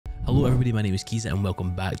Hello everybody, my name is Kiza and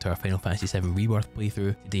welcome back to our Final Fantasy VII Rebirth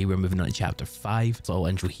playthrough. Today we're moving on to chapter 5. So the little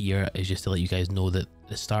intro here is just to let you guys know that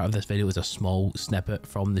the start of this video is a small snippet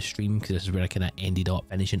from the stream, because this is where I kind of ended up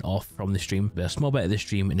finishing off from the stream. But a small bit of the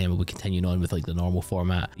stream and then we'll be continuing on with like the normal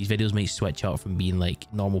format. These videos might switch out from being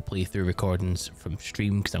like normal playthrough recordings from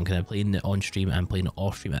stream, because I'm kind of playing it on stream and playing it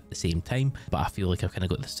off stream at the same time. But I feel like I've kind of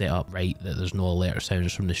got the setup right, that there's no alert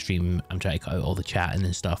sounds from the stream. I'm trying to cut out all the chatting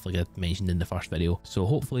and stuff like I mentioned in the first video. So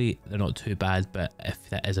hopefully they're not too bad, but if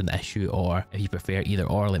that is an issue or if you prefer either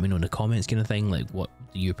or, let me know in the comments kind of thing. Like, what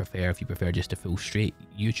do you prefer? If you prefer just a full straight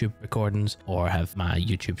YouTube recordings, or have my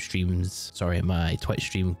YouTube streams, my Twitch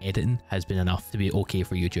stream editing has been enough to be okay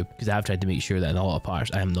for YouTube, because I've tried to make sure that in a lot of parts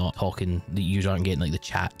I am not talking, the users aren't getting like the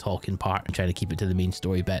chat talking part, and trying to keep it to the main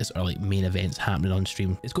story bits or like main events happening on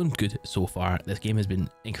stream. It's going good so far. This game has been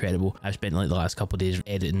incredible. I've spent like the last couple of days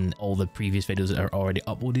editing all the previous videos that are already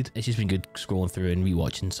uploaded. It's just been good scrolling through and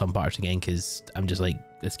rewatching some parts again, because I'm just like,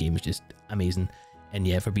 this game is just amazing. And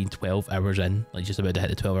yeah, for being 12 hours in, like just about to hit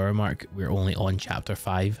the 12-hour mark, we're only on chapter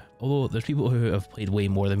 5. Although there's people who have played way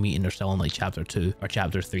more than me and they're still on like chapter 2 or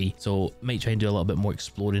chapter 3. So might try and do a little bit more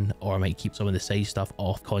exploring, or I might keep some of the side stuff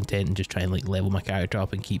off content and just try and like level my character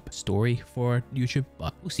up and keep story for YouTube.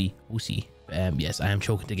 But we'll see, we'll see. Yes, I am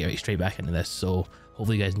choking to get right straight back into this. So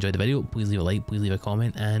hopefully you guys enjoyed the video. Please leave a like, please leave a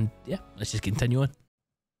comment, and yeah, let's just continue on.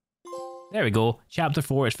 There we go. Chapter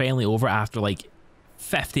 4 is finally over after like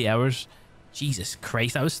 50 hours. Jesus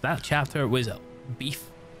Christ, that chapter was a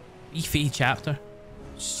beefy chapter.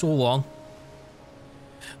 So long.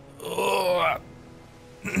 Oh.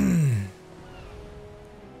 Yeah,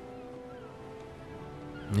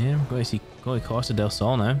 I'm going to Costa Del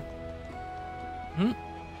Sol now.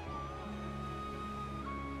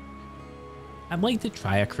 I'd like to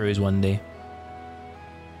try a cruise one day.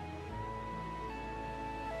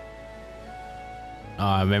 Oh,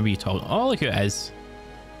 I remember you talking. Oh, look who it is.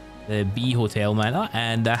 The B hotel man,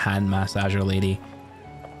 and the hand massager lady.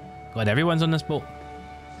 God, everyone's on this boat.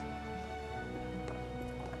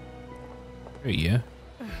 Who are you?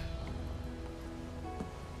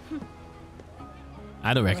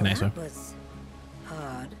 I don't recognize her. But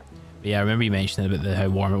yeah, I remember you mentioning about how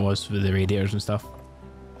warm it was with the radiators and stuff.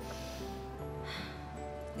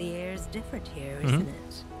 The air's different here, isn't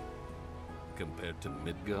it? Compared to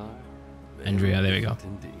Midgard? Andrea, there we go.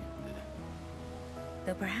 Indeed.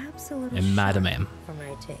 Though perhaps a little And Madam sharp M. for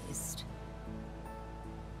my taste.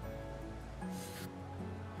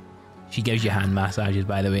 She gives you hand massages,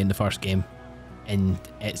 by the way, in the first game, and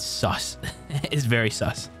it's sus. It's very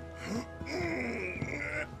sus.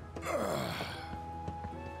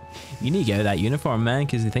 You need to get out of that uniform, man,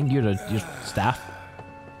 because they think you're staff.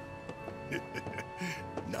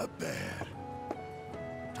 Not bad.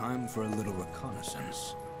 Time for a little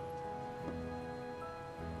reconnaissance.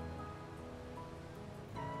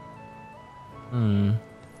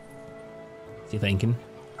 What's he thinking?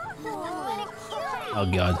 Oh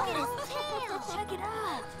god.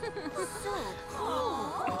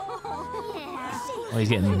 Oh,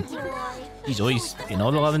 he's always getting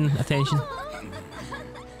all the love and attention.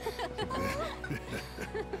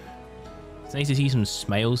 It's nice to see some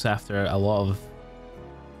smiles after a lot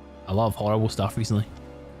of horrible stuff recently.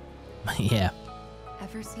 Yeah.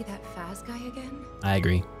 Ever see that Faz guy again? I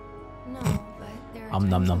agree. No, but there are times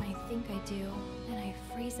num num. when I think I do, and I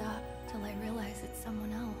freeze up till I realize it's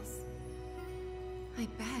someone else. I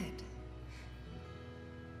bet.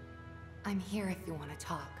 I'm here if you want to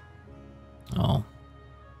talk. Oh.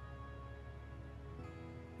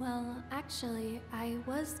 Well, actually, I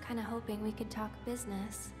was kind of hoping we could talk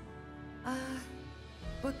business.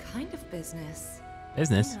 What kind of business?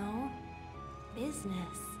 Business? You know,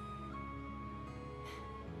 business.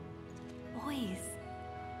 Boys.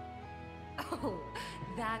 Oh,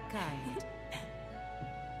 that kind.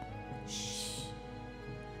 Shh.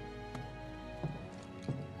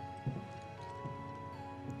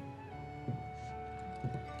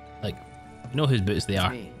 Like, you know whose boots they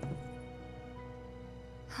are.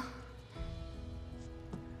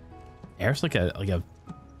 Aerith's like a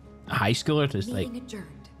high schooler, just like Meeting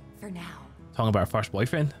adjourned for now. talking about her first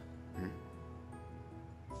boyfriend.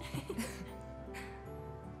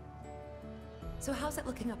 So how's it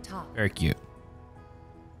looking up top? Very cute.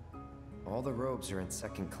 All the robes are in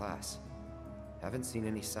second class. Haven't seen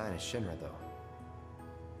any sign of Shinra though.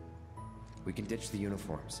 We can ditch the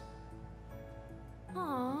uniforms.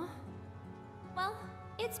 Aww. Well,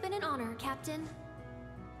 it's been an honor, Captain.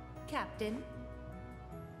 Captain?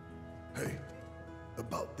 Hey,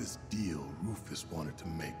 about this deal Rufus wanted to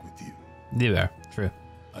make with you. They were, true.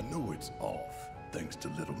 I know it's off, thanks to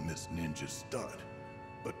Little Miss Ninja's stunt.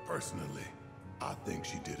 But personally, I think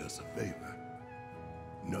she did us a favor.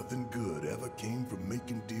 Nothing good ever came from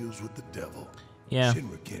making deals with the devil. Yeah.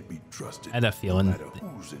 Shinra can't be trusted. I had a feeling no matter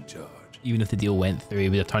who's in charge. Even if the deal went through, he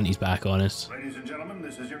would have turned his back on us. Ladies and gentlemen,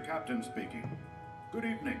 this is your captain speaking. Good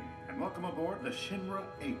evening, and welcome aboard the Shinra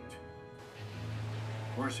 8.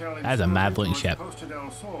 We're sailing That's a mad looking ship. Costa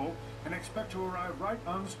Del Sol and expect to arrive right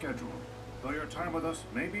on schedule. Though your time with us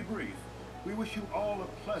may be brief, we wish you all a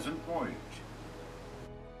pleasant voyage.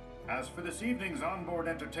 As for this evening's onboard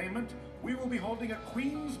entertainment, we will be holding a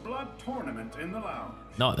Queen's Blood tournament in the lounge.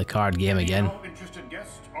 Not the card game again. All interested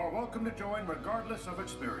guests are welcome to join regardless of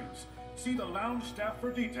experience. See the lounge staff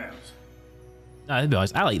for details. No, to be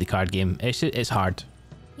honest, I like the card game. It's hard.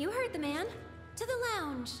 You heard the man. To the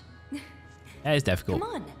lounge. It is difficult. Come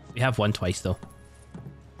on. We have won twice though.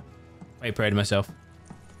 Quite proud of myself.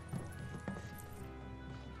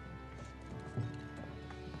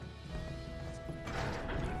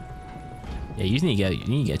 Yeah, you need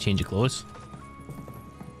to get a change of clothes.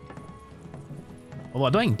 Although I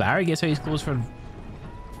don't think Barry gets out his clothes for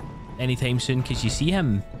anytime soon, because you see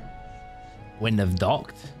him when they've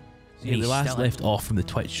docked. So yeah, we last left off from the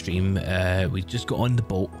Twitch stream. We just got on the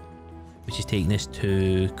boat, which is taking us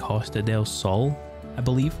to Costa del Sol, I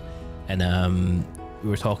believe. And we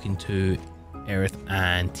were talking to Aerith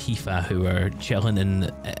and Tifa, who were chilling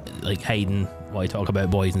and like hiding while I talk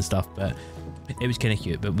about boys and stuff. But it was kind of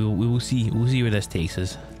cute. But we will see. We'll see where this takes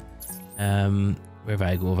us. Where have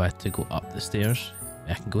I go? If I have to go up the stairs,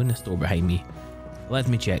 I can go in this door behind me. Let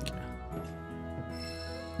me check.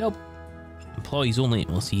 Nope. Employees only.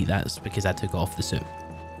 We'll see. That's because I took off the suit,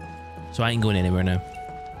 so I ain't going anywhere now.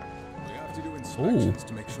 We have to do inspections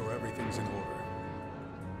to make sure everything's in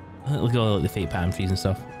order. Look at all the fake palm trees and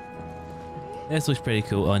stuff. This looks pretty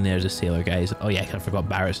cool. Oh, and there's a sailor, guys. Oh yeah, I forgot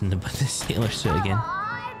Barrett's in the sailor suit again.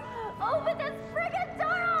 Open this friggin' door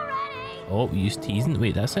already! Oh, you use teasing.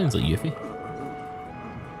 Wait, that sounds like Yuffie.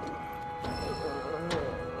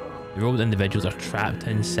 The robed individuals are trapped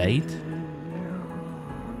inside.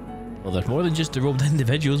 Well, there's more than just the robed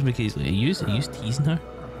individuals, because like, you use teasing her.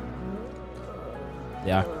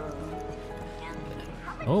 They are.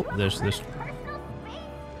 Oh, there's.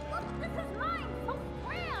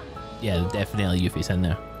 Yeah, definitely Yuffie's in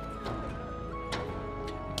there.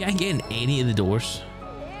 Can't get in any of the doors.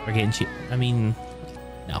 We're getting cheap. I mean,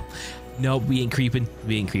 no. No, we ain't creeping.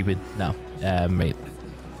 We ain't creeping. No. Right.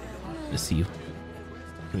 Let's see.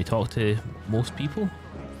 Can we talk to most people?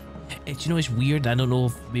 Do you know, it's weird. I don't know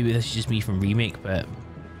if maybe this is just me from Remake, but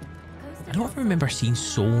I don't remember seeing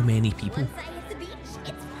so many people. Once I hit the beach,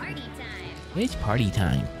 it's party time. It's party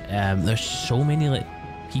time. There's so many like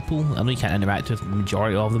people. I know you can't interact with the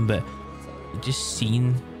majority of them, but just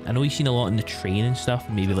seeing. I know you've seen a lot in the train and stuff,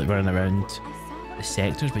 maybe like running around the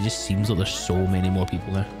sectors, but it just seems like there's so many more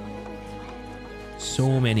people now.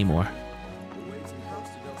 So many more.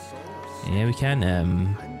 Yeah, we can.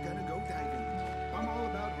 I'm gonna go diving. I'm all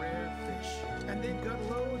about rare fish, and they've got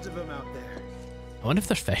loads of them out there. I wonder if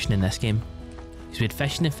there's fishing in this game. Because we had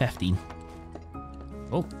fishing in 15.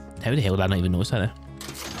 Oh, how the hell did I not even notice that?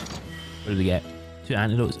 What did we get? 2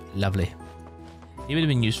 antidotes. Lovely. It would have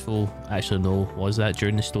been useful. Actually, no. Was that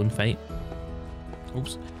during the stone fight?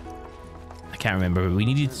 Oops. I can't remember, but we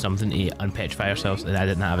needed something to unpetrify ourselves, and I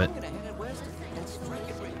didn't have it.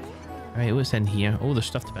 Alright, what's in here? Oh, there's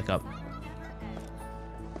stuff to pick up.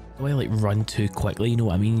 Do I like run too quickly? You know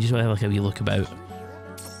what I mean? You just want to have like a wee look about.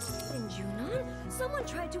 Someone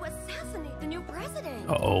tried to assassinate the new president.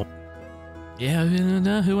 Uh-oh. Yeah,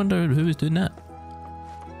 who wonder who was doing that?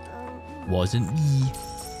 Wasn't me.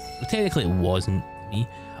 Well, technically it wasn't me.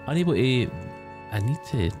 Unable to... I need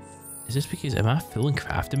to... Is this because... Am I full in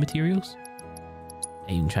crafting materials?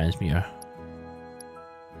 Item transmuter.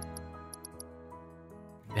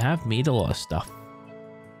 We have made a lot of stuff.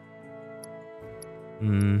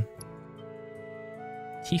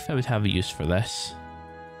 Tifa would have a use for this.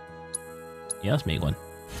 Yeah, let's make one.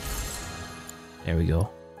 There we go.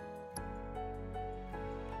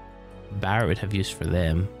 Barrett would have use for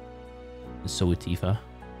them. And so would Tifa.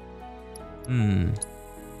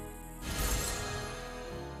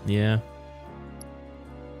 Yeah.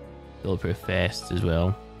 Bulletproof vest as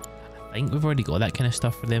well. I think we've already got that kind of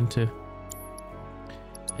stuff for them too.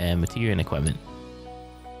 Material and equipment.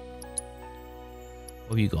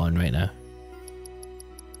 What have you got on right now?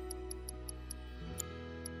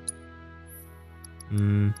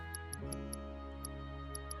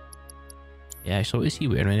 Yeah, so what is he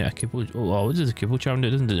wearing right now? A Kupo. Oh, what does a Kupo charm do?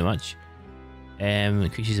 It doesn't do much.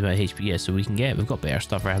 Increases about HP. Yeah, so we've got better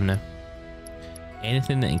stuff for him now.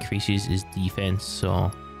 Anything that increases his defense.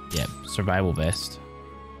 So yeah, survival vest.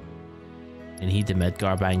 And he had the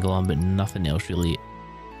Midgar angle on, but nothing else really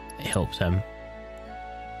helps him.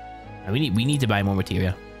 And we need to buy more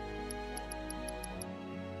materia.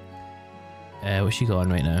 What's she got on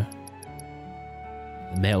right now?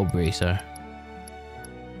 The metal bracer.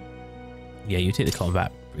 Yeah, you take the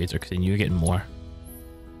combat bracer because then you're getting more.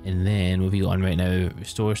 And then what have you got on right now?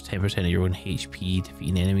 Restores 10% of your own HP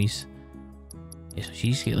defeating enemies. Yeah, so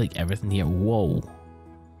she's got like everything here. Whoa.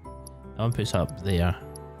 That one puts up there.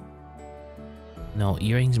 No,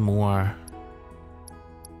 earrings more.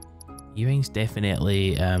 Earrings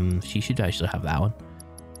definitely. She should actually have that one.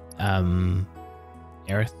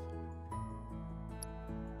 Aerith.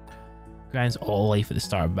 Grants all life at the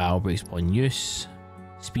start of battle, breaks upon use.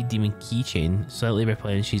 Speed Demon Keychain slightly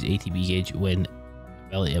replenishes ATB gauge when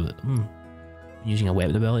ability of using a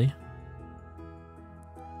weapon ability.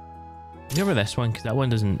 Give her this one because that one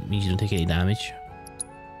doesn't mean you don't take any damage.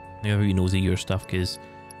 Whoever you knows of your stuff, because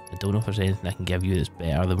I don't know if there's anything I can give you that's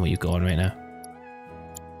better than what you've got on right now.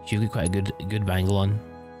 You've got quite a good bangle on. And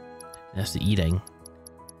that's the E-ring.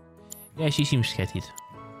 Yeah, she seems kitted.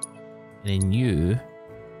 And then you.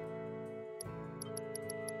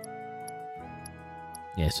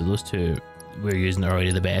 Yeah, so those two we're using are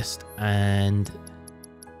already the best. And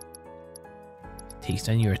takes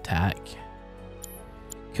down your attack.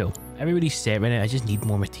 Cool. Everybody's set right now. I just need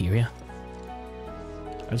more materia.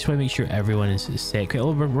 I just want to make sure everyone is set.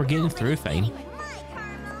 Oh, we're getting through fine.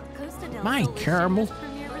 My caramel.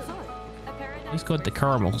 He's got the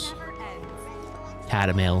caramels.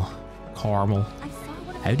 Caramel. Caramel.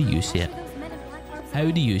 How do you say it? How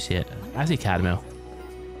do you say it? I say caramel.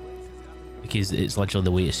 Because it's literally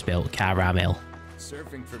the way it's spelled. Caramel.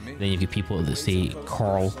 Then you've got people that say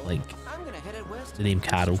Carl, like the name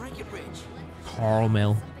Carol.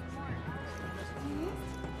 Caramel.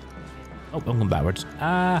 Oh, I'm going backwards.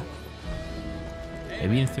 Ah! Yeah,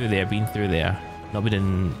 been through there. Not been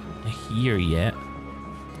in here yet.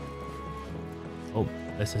 Oh,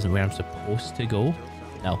 this isn't where I'm supposed to go.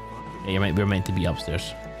 No. Yeah, we're meant to be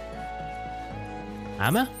upstairs.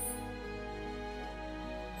 Am I?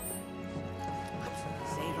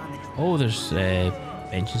 Oh, there's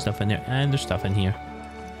bench and stuff in there. And there's stuff in here.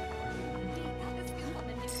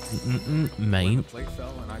 Mine.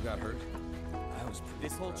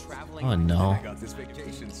 Oh no.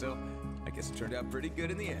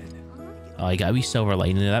 Oh, I got a wee silver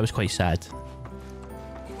lining there. That was quite sad.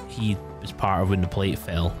 He was part of when the plate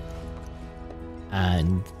fell.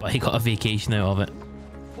 But he got a vacation out of it.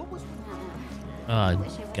 Oh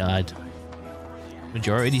god.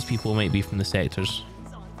 Majority of these people might be from the sectors.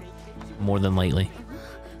 More than likely.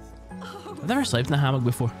 I've never slept in a hammock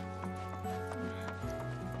before.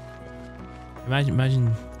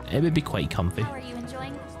 Imagine it would be quite comfy. How are you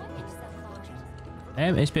enjoying?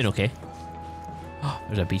 It's been okay. Oh,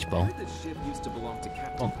 there's a beach ball.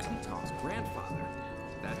 Bonk.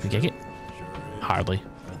 Can we kick it? Hardly.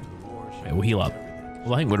 Right, we'll heal up.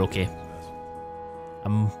 Well, I think we're okay.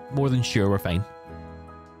 I'm more than sure we're fine.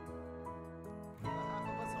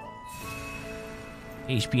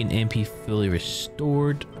 HP and MP fully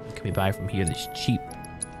restored. What can we buy from here that's cheap?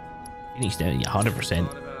 Phoenix down at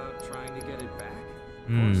 100%.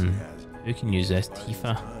 Who can use this?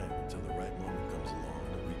 Tifa.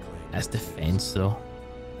 That's defense though.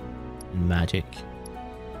 And magic.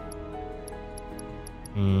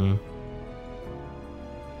 It's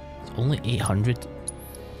only 800.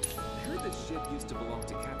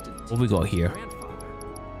 What have we got here?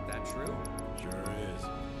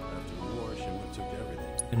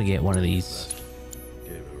 Gonna get one of these.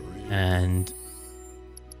 And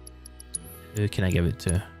who can I give it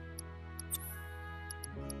to?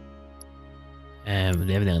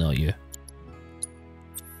 Evidently not you.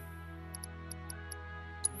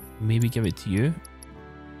 Maybe give it to you.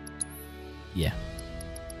 Yeah.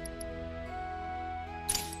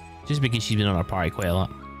 Just because she's been on our party quite a lot.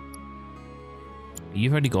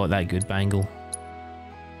 You've already got that good bangle.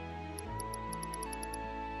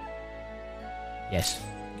 Yes.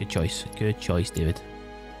 Good choice. Good choice, David.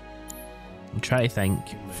 I'm trying to think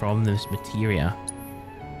from this materia.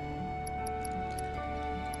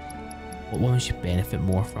 What one should benefit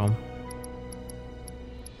more from?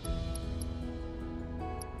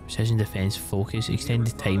 Precision defense focus.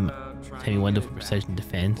 Extended timing window for precision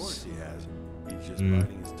defense.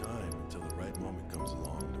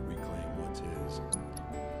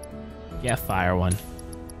 Get a fire one.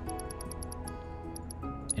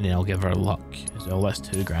 And then I'll give her luck. So that's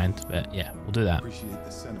 2 grand, but yeah, we'll do that.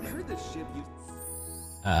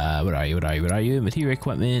 Where are you? Material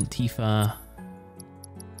equipment, Tifa.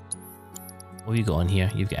 What have you got on here?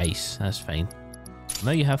 You've got ice, that's fine.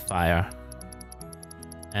 Now you have fire.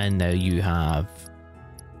 And now you have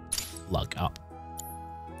luck up.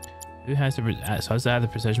 Who has the so has the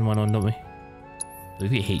precision one on, don't we?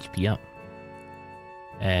 We've got HP up.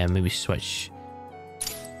 Maybe switch.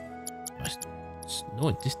 No,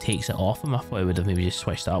 it just takes it off him. I thought I would have maybe just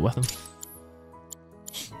switched that with him.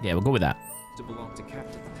 Yeah, we'll go with that.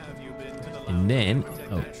 And then,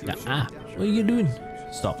 oh, yeah, what are you doing?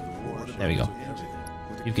 Stop. There we go.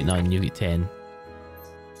 You've got 9, you've got 10.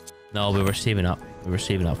 No, we were saving up. We were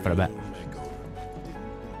saving up for a bit.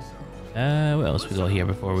 What else we got here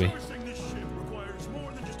before we...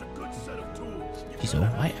 Jeez, oh,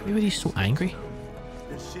 why everybody's so angry?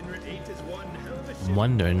 I'm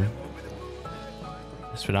wondering...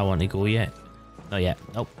 That's where I want to go yet. Not yet.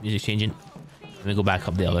 Nope, music's changing. Let me go back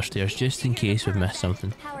up the other stairs just in case we've missed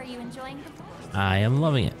something. How are you enjoying the course? I am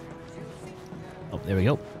loving it. Oh, there we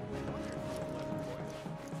go.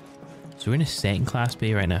 So we're in a second class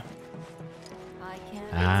bay right now.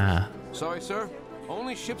 Ah. Sorry, sir.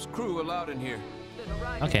 Only ship's crew allowed in here.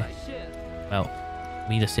 Okay. Well,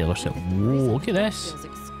 we need a sailor ship. Whoa, look at this.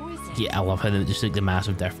 Yeah, I love how just like the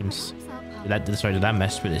massive difference. Sorry, did I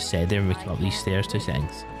miss what it said there when we came up these stairs? 2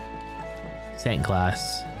 seconds. Second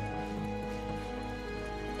class.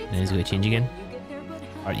 And is it going to change again?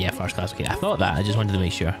 Or, yeah, first class. Okay, I thought that. I just wanted to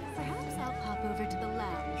make sure.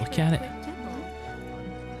 Look at it.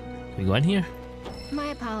 Can we go in here? My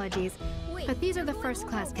apologies, but these are the first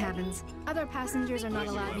class cabins. Other passengers are not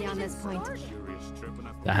allowed beyond this point.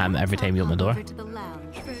 That happens every time you open the door.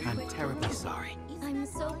 I'm terribly sorry. I'm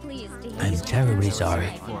so pleased to hear I'm you. terribly sorry.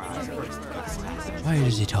 Why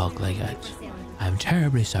does he talk like that? I'm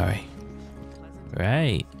terribly sorry.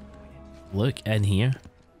 Right. Look in here.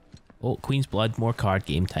 Oh, Queen's Blood, more card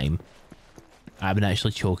game time. I've been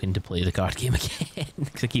actually choking to play the card game again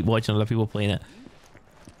because I keep watching other people playing it.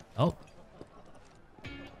 Oh.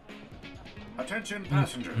 Attention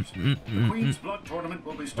passengers. The Queen's Blood tournament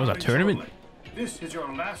will be starting tournament? shortly. This is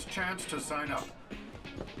your last chance to sign up.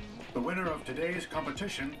 The winner of today's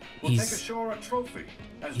competition will take ashore a trophy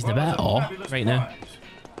as He's well a bit as a off fabulous right now. prize.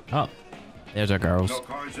 Oh, there's our girls. No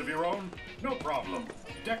cards of your own? No problem.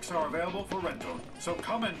 Decks are available for rental, so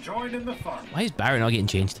come and join in the fun. Why is Barrett not getting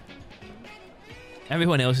changed?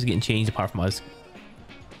 Everyone else is getting changed apart from us.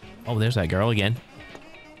 Oh, there's that girl again.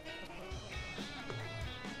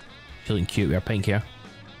 She's looking cute with her pink hair.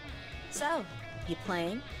 So, you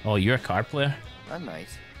playing? Oh, you're a card player? I might.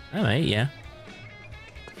 I might, yeah.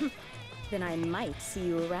 Then I might see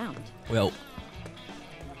you around. Well,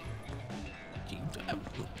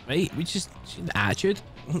 right, we just attitude.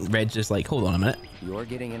 Red's just like, hold on a minute. You're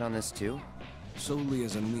getting in on this too? Solely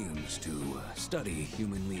as a means to study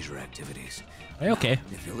human leisure activities. Right, okay.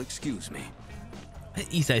 If you'll excuse me.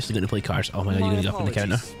 He's actually going to play cards. Oh my god, you're going to go up on the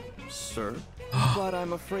counter. Sir, but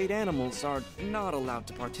I'm afraid animals are not allowed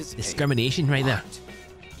to participate. Discrimination right there.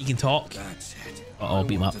 You can talk. That's it. Uh-oh,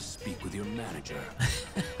 beat him up. To speak with your manager.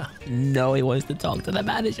 No, he wants to talk to the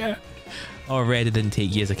manager. Oh, Red didn't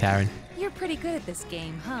take you as a Karen. You're pretty good at this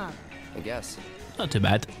game, huh? I guess. Not too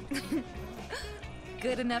bad.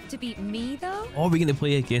 Good enough to beat me, though? Oh, are we going to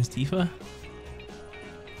play against Tifa?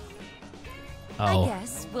 Oh. I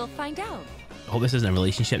guess we'll find out. I hope this isn't a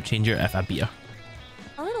relationship changer if I beat her.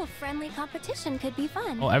 A little friendly competition could be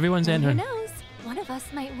fun. Oh, everyone's And entering. Who knows? One of us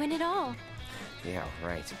might win it all. Yeah,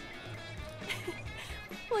 right.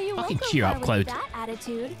 Well, you Fucking won't go cheer far up, with Cloud. that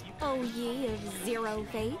attitude. Oh, ye of zero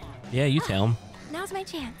faith. Yeah, you tell him. Now's my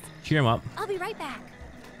chance. Cheer him up. I'll be right back.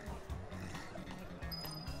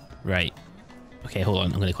 Right. Okay, hold on.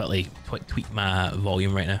 I'm going to quickly tweak my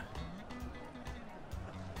volume right now.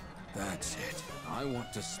 That's it. I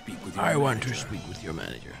want to speak with I want to speak with your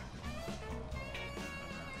manager.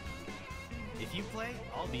 If you play,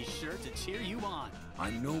 I'll be sure to cheer you on.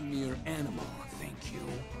 I'm no mere animal, thank you.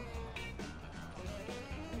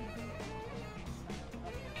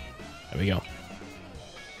 There we go.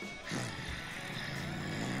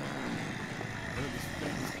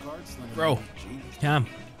 Bro, Cam,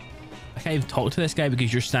 I can't even talk to this guy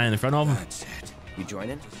because you're standing in front of him. That's it. You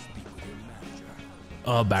joining?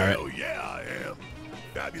 Oh, Barrett. Hell yeah, I am.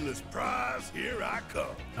 Fabulous prize, here I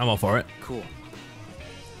come. I'm all for it. Cool.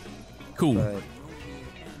 Cool. But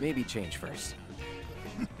maybe change first.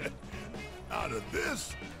 Out of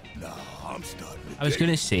this? Nah, I'm starting to I was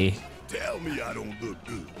going to say, Tell me I don't look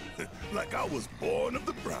good. Like I was born of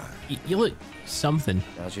the bride. you look something.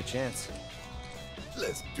 Now's your chance.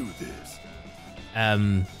 Let's do this.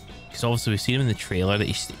 Because obviously we've seen him in the trailer that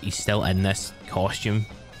he's still in this costume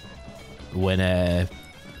when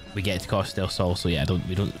we get to Costa Del Sol. So yeah,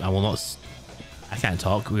 I can't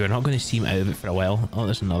talk. We are not going to see him out of it for a while. Oh,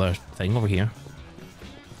 there's another thing over here.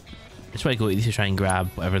 That's why I go to these to try and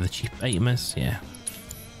grab whatever the cheap item is. Yeah.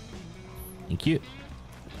 Thank you.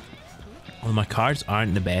 Well, my cards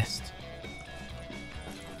aren't the best.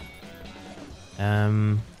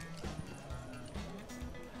 Is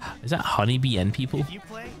that honeybee in people? If you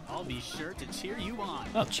play, I'll be sure to cheer you on.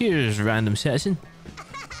 Oh, cheers, random citizen.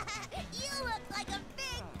 You look like a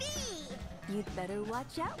big bee! You'd better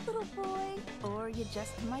watch out, little boy, or you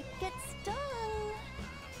just might get stung.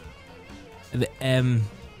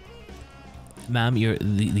 Ma'am,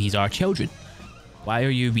 these are children. Why are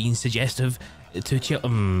you being suggestive to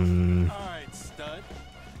children? Alright, stud.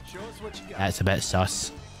 Show us what you got. That's a bit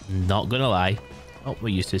sus. Not gonna lie. Oh, we're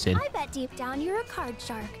used to saying. I bet deep down you're a card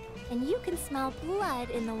shark, and you can smell blood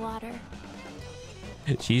in the water.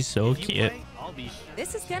 She's so cute.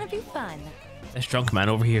 This is gonna be fun. This drunk man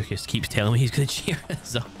over here just keeps telling me he's gonna cheer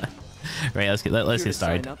us on. Right, let's get started.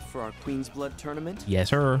 Sign up for our Queen's Blood tournament? Yes,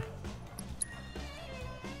 sir.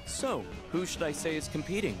 So, who should I say is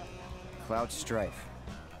competing? Cloud Strife.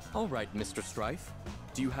 All right, Mr. Strife.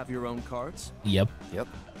 Do you have your own cards? Yep. Yep.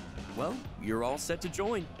 Well, you're all set to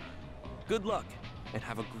join. Good luck, and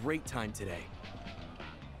have a great time today.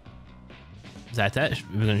 Is that it?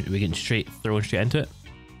 We're getting thrown straight into it.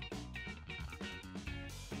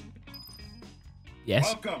 Yes.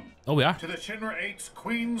 Welcome. Oh, we are. To the Shinra 8's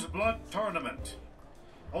Queen's Blood Tournament.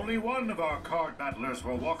 Only one of our card battlers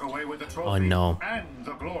will walk away with the trophy Oh, no. and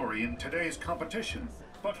the glory in today's competition.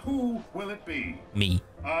 But who will it be? Me.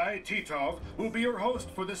 I, Titov, will be your host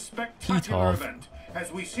for this spectacular Titov. event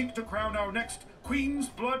as we seek to crown our next Queen's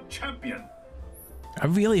Blood champion. I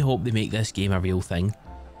really hope they make this game a real thing.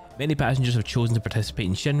 Many passengers have chosen to participate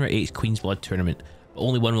in Shinra 8's Queen's Blood tournament, but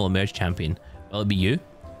only one will emerge champion. Will it be you?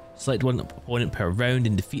 Select one opponent per round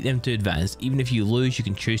and defeat them to advance. Even if you lose, you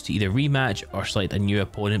can choose to either rematch or select a new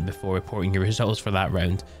opponent before reporting your results for that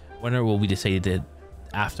round. Winner will be decided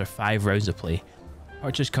after 5 rounds of play.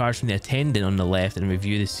 Purchase cards from the attendant on the left and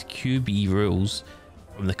review the QB rules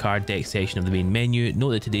from the card deck section of the main menu.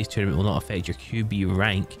 Note that today's tournament will not affect your QB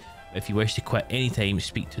rank, but if you wish to quit anytime,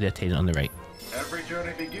 speak to the attendant on the right. Every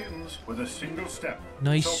journey begins with a single step.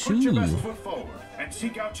 Nice. So put your best foot forward and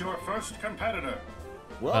seek out your first competitor.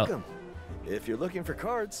 Welcome. If you're looking for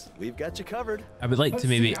cards, we've got you covered. I would like to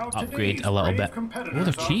maybe upgrade a little bit. Oh,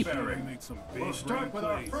 they're cheap. We'll start with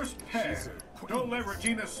our first pair. Don't let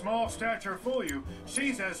Regina's small stature fool you.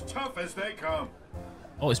 She's as tough as they come.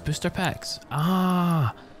 Oh, it's booster packs.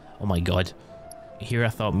 Ah. Oh my god. Here I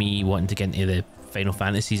thought me wanting to get into the Final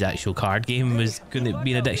Fantasy's actual card game was going to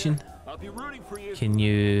be an addiction. Can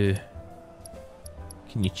you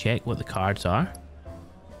check what the cards are?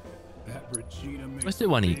 Let's do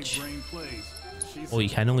one each. Oh, you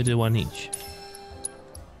can only do one each.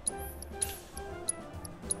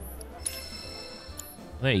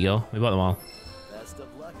 There you go. We bought them all.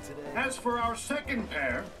 As for our second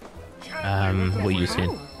pair, what are you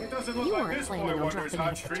saying? it doesn't look like this boy wonder's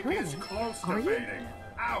hot streak is close to fading.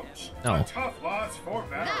 Ouch! Oh. A tough loss for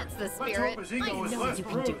better. That's the Let's spirit. hope his ego I is know less you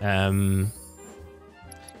can do bruised.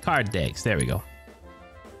 Card decks. There we go.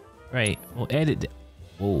 Right. We'll edit.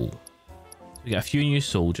 Oh. We got a few new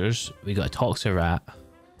soldiers. We got a Toxarat,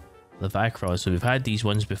 Leviathan. So we've had these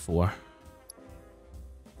ones before.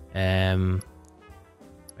 Right,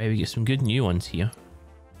 we get some good new ones here.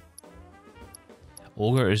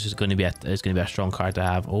 Ogre is going to be a strong card to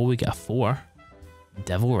have. Oh, we get a 4.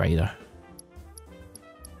 Devil Rider.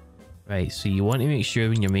 Right, so you want to make sure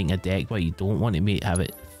when you're making a deck, but you don't want to have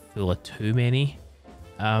it full of too many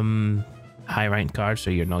high ranked cards, so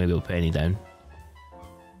you're not going to be able to put any down.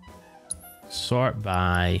 Sort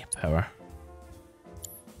by power.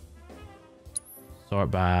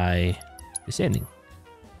 Sort by descending.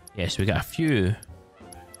 Yes, we got a few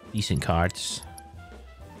decent cards.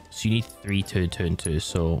 So you need 3, 2, 2, and 2.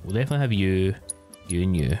 So we'll definitely have you, you,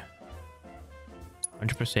 and you.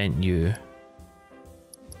 100% you.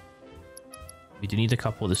 We do need a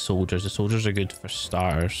couple of the soldiers. The soldiers are good for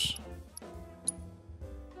starters.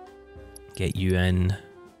 Get you in.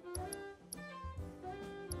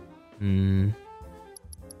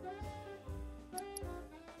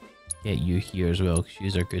 Get you here as well,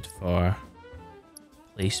 because you are good for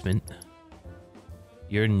placement.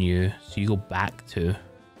 You're new, so you go back to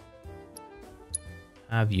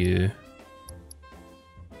have you.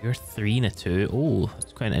 You're 3 and a 2. Oh,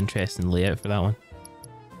 that's quite an interesting layout for that one.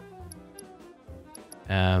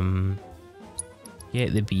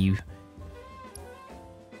 Get the B.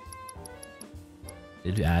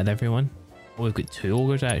 Did we add everyone? Oh, we've got 2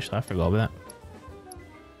 ogres actually. I forgot about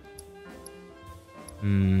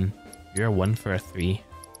that. You're a 1 for a 3.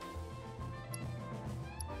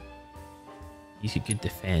 He's got good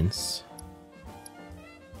defense.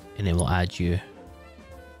 And then we'll add you.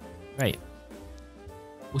 Right.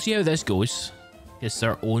 We'll see how this goes. It's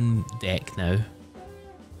our own deck now.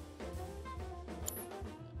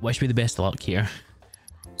 Wish me the best of luck here.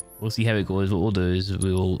 We'll see how it goes. What we'll do is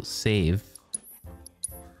we'll save.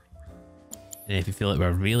 And if you feel like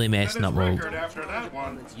we're really messing up, we'll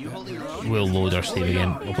load our save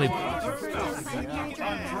again. We'll play.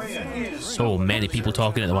 So many people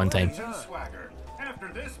talking at the one time.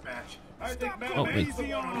 Oh, wait.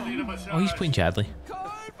 Oh, he's playing Chadley.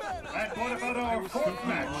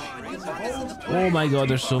 Oh my god,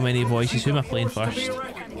 there's so many voices. Who am I playing first?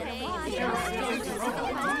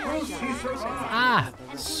 Ah!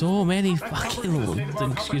 So many fucking...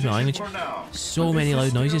 Excuse my language. So many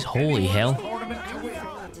loud noises. Holy hell.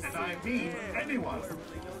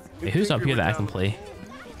 Wait, who's up here that I can play?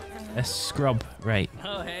 This scrub. Right.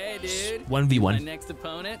 Oh, hey, dude. 1v1. My next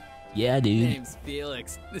opponent? Yeah, dude. Name's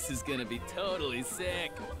Felix. This is gonna be totally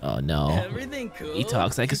sick. Oh, no. Everything cool? He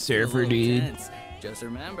talks like a surfer, dude. Tense. Just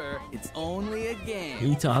remember, it's only a game.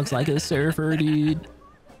 He talks like a surfer, dude.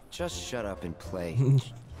 Just shut up and play.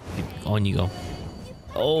 On you go.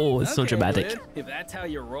 Oh, it's so dramatic. Dude. If that's how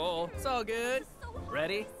you roll, it's all good.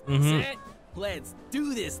 Ready? Mm-hmm. Set? Let's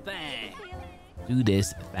do this thing. Do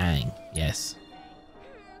this thing. Yes.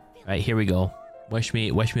 Right, here we go. Wish me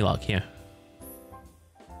luck here.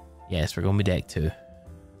 Yes, we're going with deck 2.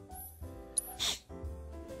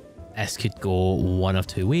 This could go one of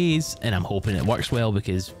two ways, and I'm hoping it works well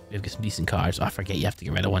because we've got some decent cards. Oh, I forget you have to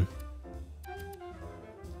get rid of one.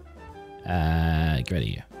 Get rid of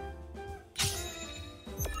you.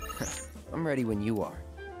 I'm ready when you are.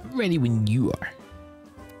 Ready when you are.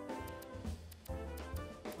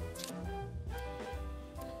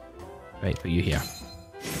 Right, put you here.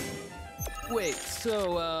 Wait,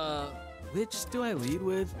 so, which do I lead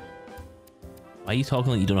with? Why are you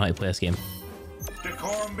talking like you don't know how to play this game?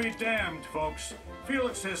 Decorum be damned, folks.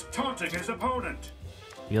 Felix is taunting his opponent.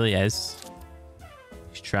 He really is.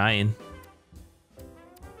 He's trying.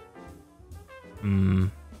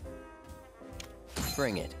 Bring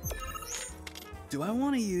it. Do I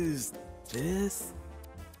want to use this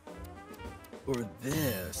or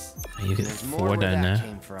this? You get 4 down there.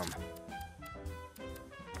 Came from.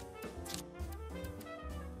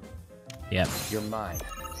 Yep. You're mine.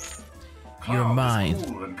 You're mine. Is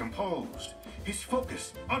cool and composed. His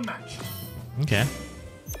focus unmatched. Okay.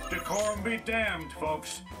 Decorum be damned,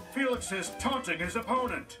 folks. Felix is taunting his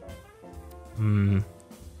opponent.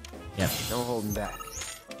 Yep. No holding back.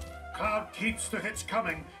 Cloud keeps the hits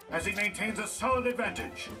coming as he maintains a solid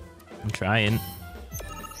advantage. I'm trying.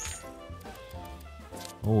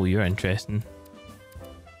 Oh, you're interesting.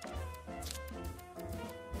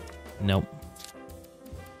 Nope.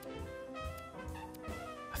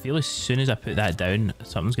 I feel as soon as I put that down,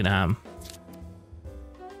 something's gonna happen.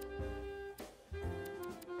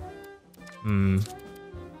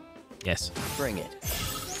 Yes. Bring it.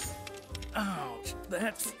 Ouch,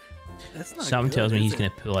 that's not Something good, tells me he's is gonna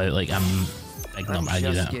pull out like I'm big I'm number. I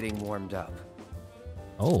do just that. getting warmed up.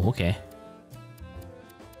 Oh, okay.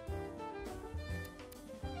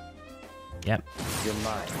 Yep. You're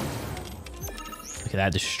mine. Look at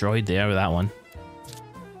that, destroyed there with that one.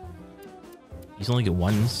 He's only got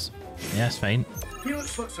ones. Yeah, that's fine.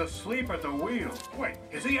 Felix looks asleep at the wheel. Wait,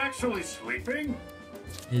 is he actually sleeping?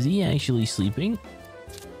 Is he actually sleeping?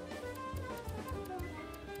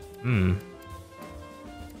 Can't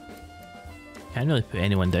really put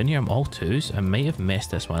anyone down here. I'm all 2s. I might have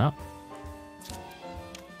messed this one up.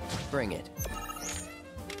 Bring it.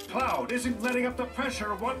 Cloud isn't letting up the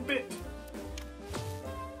pressure one bit.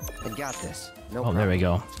 I got this. No Oh, problem. there we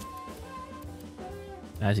go.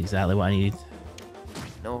 That's exactly what I needed.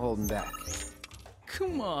 No holding back.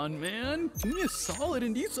 Come on, man. Give me a solid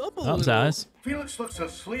and ease up a That was little. ours. Felix looks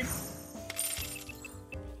asleep.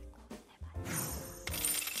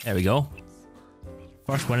 There we go.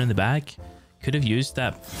 First one in the bag. Could have used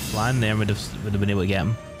that plan there. Would have been able to get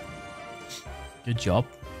him. Good job.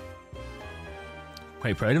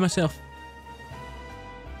 Quite proud of myself.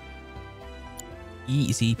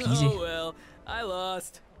 Easy peasy. Oh well, I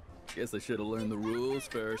lost. Guess I should have learned the rules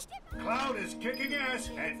first. Cloud is kicking ass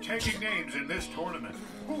and taking names in this tournament.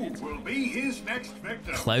 Who will be his next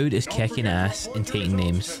victim? Cloud is kicking ass and taking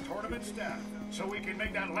names. Tournament staff, so we can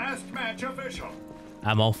make that last match official.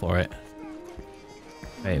 I'm all for it.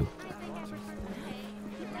 Right.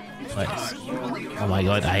 Let's... Oh my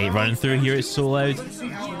god, I hate running through here. It's so loud.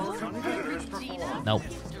 Nope.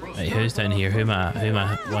 Right, who's down here? Who am I?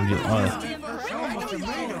 Oh.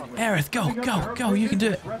 Aerith, go! You can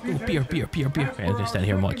do it! Oh, beer. Right, I'm gonna stand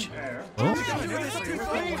here and watch. Oh.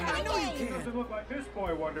 Doesn't look like this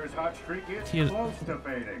boy wonders hot streak is Here. close to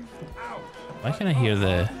fading. Ouch. Why can I hear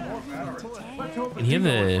the... Can you hear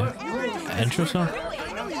the intro song?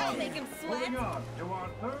 Moving on to our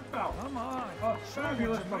third bout. A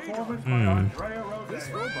fabulous performance by Hmm. Andrea Rose.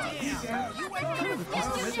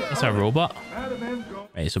 It's a robot.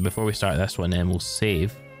 Right, so before we start this one, then we'll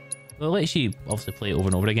save. We'll let you obviously play it over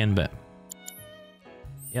and over again, but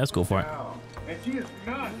yeah, let's go for it. And she is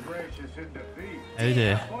not gracious in defeat. How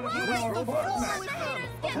do?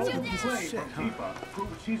 Play from Kiza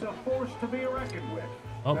proves she's a force to be reckoned with.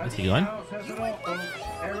 Oh, is he gone?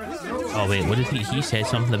 Oh wait, what did he said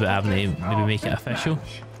something about having to maybe make it official?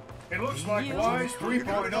 It looks like Wise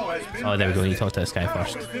 3.0 has been. Oh, there we go. You talk to this guy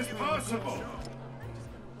first. How is this possible?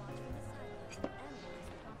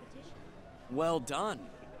 Well done.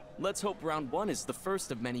 Let's hope round 1 is the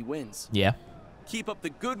first of many wins. Yeah. Keep up the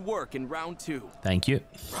good work in round 2. Thank you.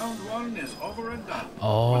 Round 1 is over and done.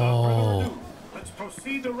 Oh. Let's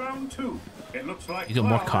proceed to round 2. It looks like You got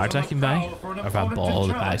more cards I can buy? for an Or have I bought all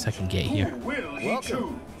the packs I can get here? Who will he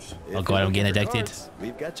choose? Oh god, I'm getting addicted.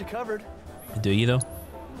 We've got you covered. Do you though?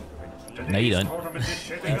 No, you don't.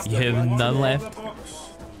 You have none left.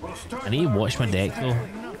 I need to watch my deck though.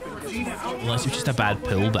 Unless it's just a bad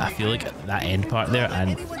pull, but I feel like that end part there,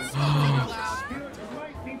 and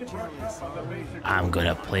I'm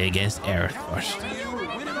gonna play against Aerith first.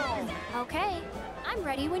 Okay, I'm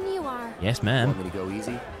ready when you are. Yes, ma'am. Want me to go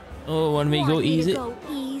easy? Oh, want me to go easy? Go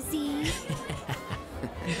easy.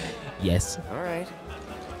 Yes. All right.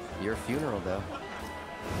 Your funeral, though.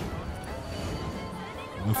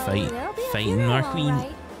 I'm There'll be a fighting funeral, our queen. all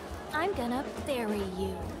right. I'm gonna bury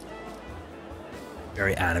you.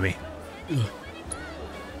 Very anime.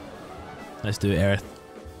 Let's do it, Aerith.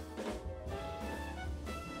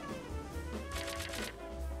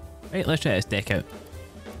 Right, let's try this deck out.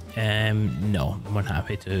 No, I'm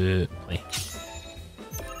unhappy to play.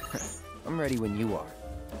 I'm ready when you are.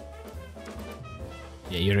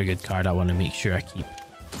 Yeah, you're a good card. I want to make sure I keep.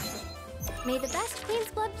 May the best Queen's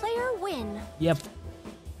Blood player win. Yep.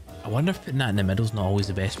 I wonder if putting that in the middle is not always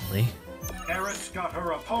the best play. Aerith's got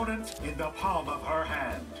her opponent in the palm of her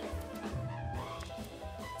hand.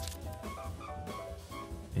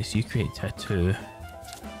 Okay, so you create tattoo.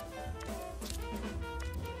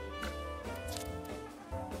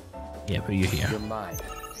 Yeah, put you here. You're mine.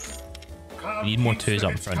 Cloud We need more keeps twos the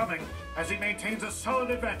up hits front. coming as he maintains a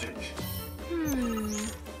solid advantage.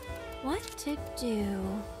 What to do?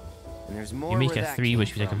 And there's more. You make where a that 3, came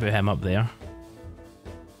which means I can from. put him up there.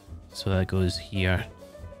 So that goes here.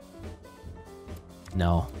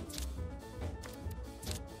 No.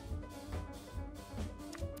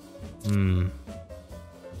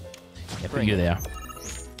 Yeah, put you there.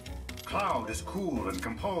 Cloud is cool and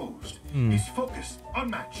composed. Hmm. He's focused,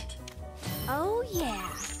 unmatched. Oh yeah,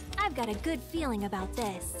 I've got a good feeling about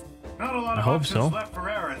this. Not a lot I of hope options so. left for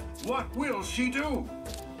Aerith. What will she do?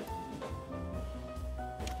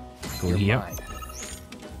 Go You're here. mine.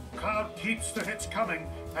 Cloud keeps the hits coming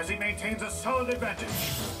as he maintains a solid advantage.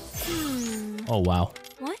 Oh wow,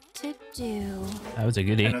 What to do? that was a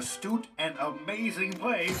good An eight. astute and amazing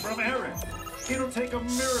play from Aerith. It'll take a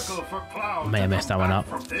miracle for Cloud May have to messed come that one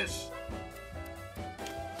back up. from this.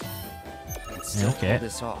 Can still Okay. pull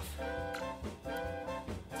this off.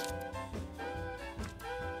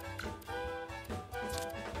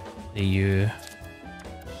 There you.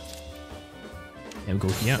 There we go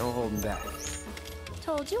here. No holding back.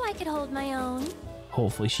 Told you I could hold my own.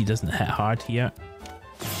 Hopefully she doesn't hit hard here.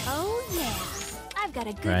 Oh yeah, I've got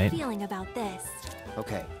a good Right. feeling about this.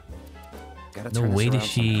 Okay. Gotta No turn this way around does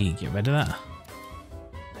she get rid of that.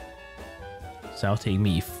 So I'll take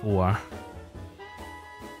me 4.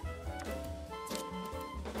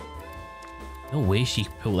 No way she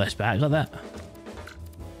pulled this back like that.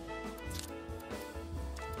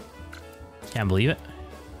 Can't believe it.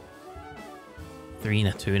 3 and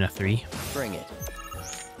a 2 and a 3. somehow. Bring it.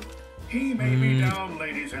 He may be down,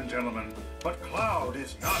 ladies and gentlemen, but Cloud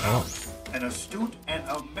is not Oh. out. An astute and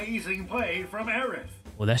amazing play from Aerith.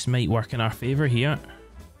 Well, this might work in our favor here.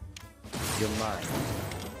 You're mine.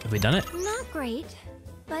 Have we done it? Not great,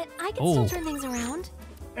 but I can Oh. still turn things around.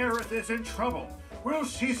 Aerith is in trouble. Will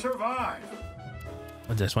she survive?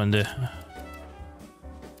 What does this one do?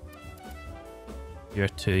 You're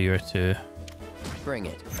 2, you're 2. Bring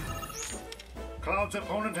it. Cloud's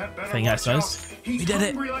opponent had better I think that's watch us. out. He's We did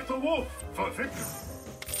it. hungry like the wolf for victory.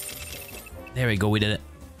 There we go, we did it.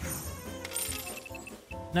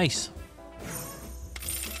 Nice.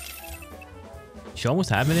 She almost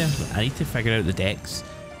had me there. I need to figure out the decks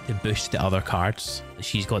to boost the other cards.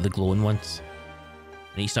 She's got the glowing ones.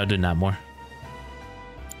 I need to start doing that more.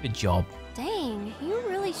 Good job. Dang, you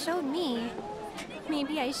really showed me.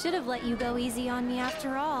 Maybe I should have let you go easy on me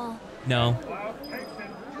after all. No.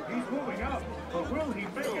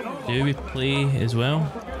 Do we play as well?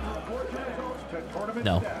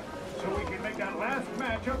 No.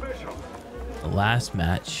 The last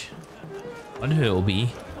match. Wonder who it'll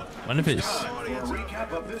be. Wonder if it's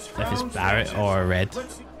Barrett or Red.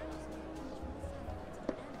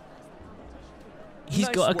 He's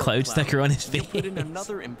Nice got a work, Cloud sticker on his face. You put in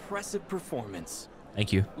another impressive performance.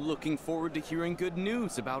 Thank you. Looking forward to hearing good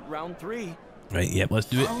news about round 3. Right, yep, let's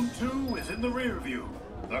do it. Round 2 is in the rear view.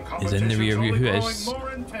 Is in the rear view. Who is? So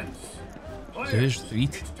who's 3?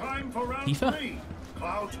 Tifa?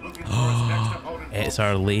 Oh, it's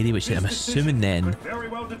Our Lady, which I'm assuming then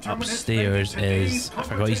upstairs is, I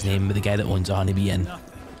forgot his name, but the guy that owns Honeybee Inn.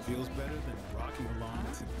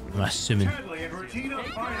 I'm assuming.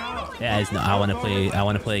 Yeah, it's not. I want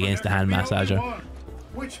to play against the hand massager.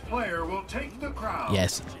 Which player will take the crown?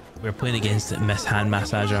 Yes, we're playing against Miss Hand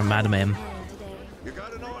Massager, Madam M.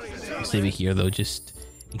 I'll save it here though, just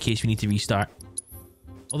in case we need to restart.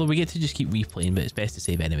 Although we get to just keep replaying, but it's best to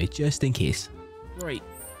save anyway, just in case. Right.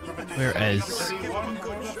 Where is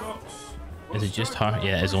it just her?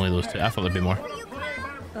 Yeah, it's only those two. I thought there'd be more.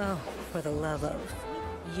 Oh, for the love of.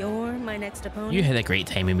 You're my next opponent? You had a great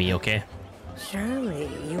time with me, okay? Surely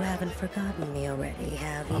you haven't forgotten me already,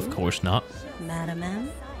 have you? Of course not. Madam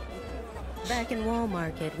M? Back in Wall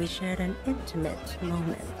Market, we shared an intimate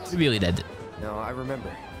moment. We really did. No, I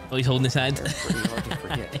remember. Oh, he's holding his hand. Pretty hard to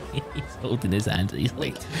forget. He's holding his hand. He's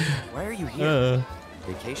like, why are you here?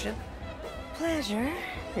 Vacation? Pleasure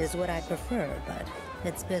is what I prefer, but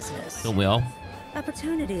it's business. Don't we all?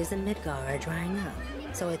 Opportunities in Midgar are drying up,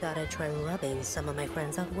 so I thought I'd try rubbing some of my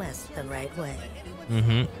friends out west the right way.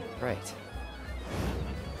 Mm-hmm. Right.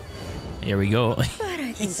 Here we go. But I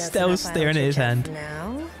think He's that's still staring at his hand.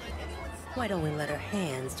 Now, why don't we let our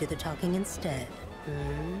hands do the talking instead?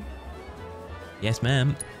 Hmm? Yes,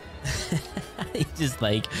 ma'am. He's just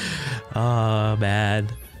like, oh man,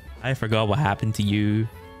 I forgot what happened to you.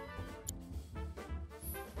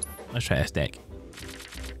 Let's try a stick.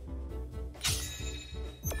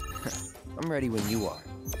 I'm ready when you are.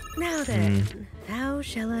 Now then, how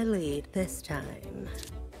shall I lead this time?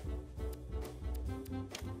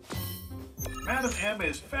 Madam M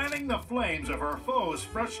is fanning the flames of her foe's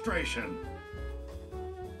frustration.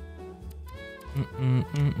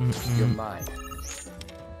 You're mine.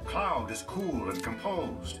 Cloud is cool and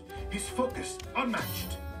composed. He's focused,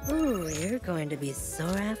 unmatched. Ooh, you're going to be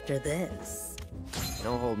sore after this.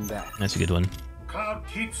 No holding back. That's a good one. Cloud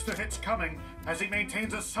keeps the hits coming as he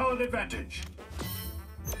maintains a solid advantage.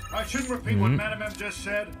 I shouldn't repeat what Madam M just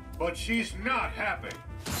said, but she's not happy.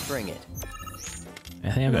 Bring it. I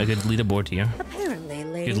think I've got a good leaderboard here.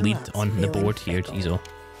 Apparently, Good lead on the board here, Tizo.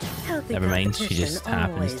 Never mind, she just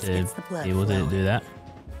happens to be able to do that.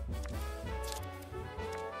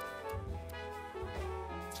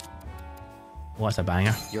 What's a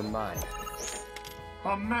banger? You're mine.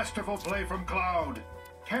 A masterful play from Cloud.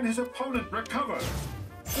 Can his opponent recover?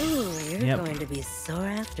 Ooh, you're going to be sore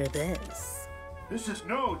after this. This is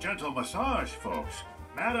no gentle massage, folks.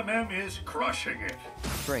 Madam M is crushing it.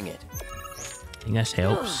 Bring it. I think this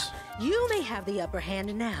helps. You may have the upper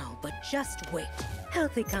hand now, but just wait.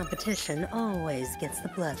 Healthy competition always gets the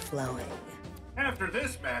blood flowing. After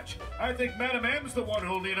this match, I think Madam M's the one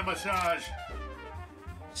who'll need a massage.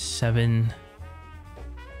 7-2.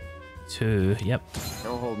 Yep.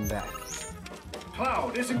 No holding back.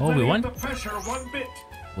 Cloud isn't Oh, we won. the pressure one bit.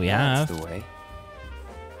 We That's have. the way.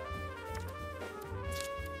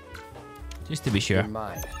 Just to be sure. You're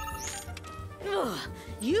mine. Ugh,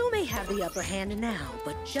 you may have the upper hand now,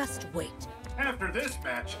 but just wait. After this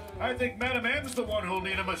match, I think Madam M's the one who'll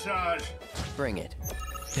need a massage. Bring it.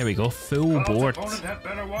 There we go. Full Cloud's board. opponent had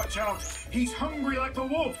better watch out. He's hungry like the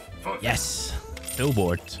wolf. Yes. Full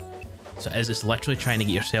board. So it's literally trying to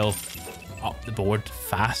get yourself up the board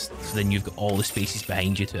fast, so then you've got all the spaces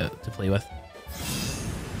behind you to play with.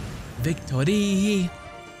 Victory!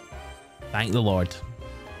 Thank the Lord.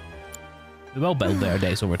 We will build better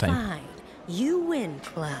decks over time. Fine. You win,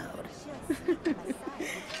 Cloud.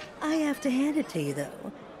 I have to hand it to you,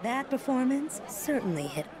 though. That performance certainly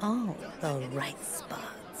hit all the right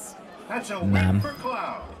spots. That's a Ma'am, win for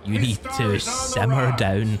Cloud. you need to simmer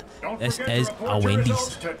down. This is a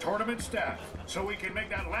Wendy's. To tournament staff, so we can make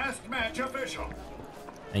that last match official.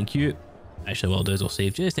 Thank you. Actually, what I'll do is I'll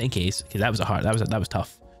save just in case, because that was a hard. That was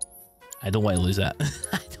tough. I don't want to lose that.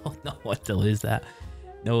 I don't know what to lose that.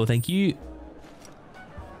 No, thank you.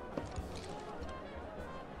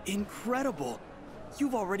 Incredible.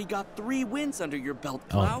 You've already got 3 wins under your belt,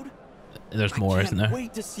 Cloud. There's more, isn't there?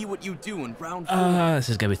 Wait to see what you do in round 4. This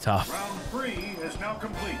is gonna be tough. Round 3 is now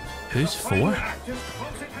complete. Who's 4?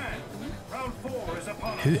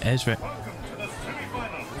 Who is Red?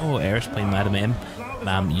 Oh, Aerith's playing Madam M.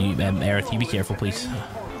 Ma'am, you, Aerith, you be careful, please.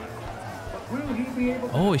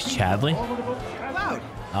 Oh, it's Chadley.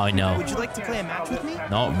 Oh no. Would you like to play a match with me?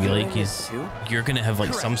 Not really, because you're gonna have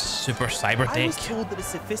like some super cyber I was tech. told that a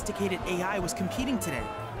sophisticated AI was competing today.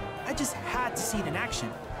 I just had to see it in action.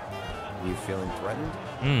 You feeling threatened?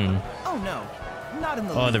 Hmm. Oh no, not in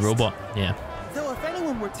the Oh, least. the robot. Yeah. Though if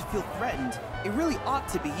anyone were to feel threatened, it really ought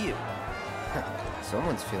to be you.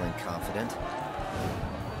 Someone's feeling confident.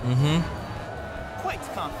 Mm-hmm. Quite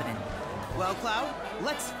confident. Well, Cloud,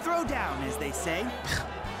 let's throw down, as they say.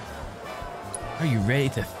 Are you ready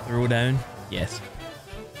to throw down? Yes.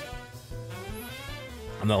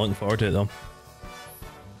 I'm not looking forward to it though.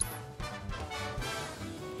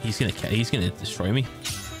 He's gonna destroy me.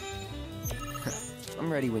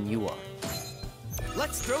 I'm ready when you are.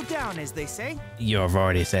 Let's throw down, as they say. You've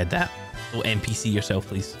already said that. So NPC yourself,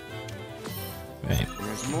 please. Right.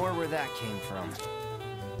 There's more where that came from.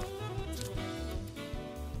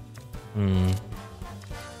 Hmm.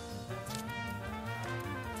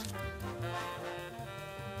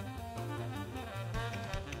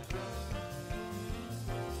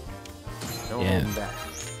 No Yeah. holding back.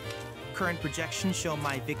 Current projections show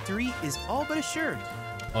my victory is all but assured.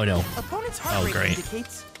 Oh no. Opponent's heart Oh, rate great.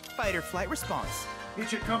 indicates fight or flight response. It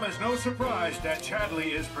should come as no surprise that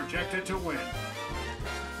Chadley is projected to win.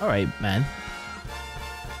 All right, man.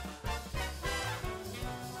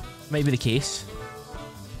 Might be the case.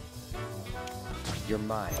 You're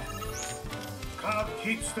mine. Cloud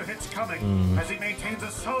keeps the hits coming as he maintains a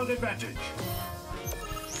solid advantage.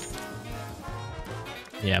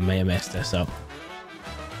 Yeah, I may have messed this up.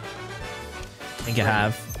 I think I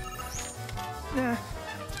have. Nah.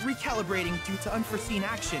 Recalibrating due to unforeseen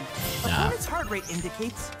action. Nah. Opponent's heart rate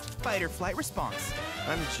indicates fight or flight response.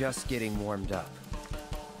 I'm just getting warmed up.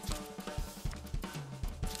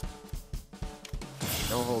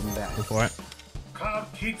 No holding back. Go for it. Cloud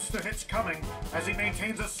keeps the hits coming as he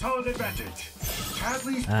maintains a solid advantage.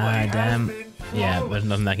 Chadley's play Damn. has been Yeah, flawless. there's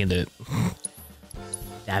nothing I can do.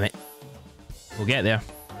 Damn it. We'll get there.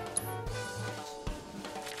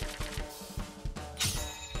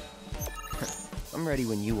 I'm ready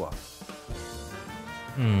when you are.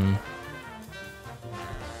 Hmm.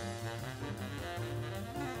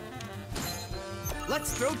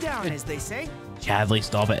 Let's throw down, as they say. Chadley,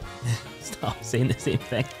 stop it. Stop saying the same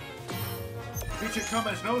thing. It should come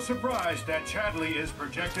as no surprise that Chadley is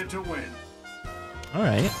projected to win. All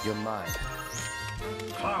right. You're mine.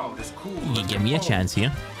 Cloud is cool. You and give me a composed. chance here.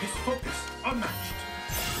 His focus unmatched.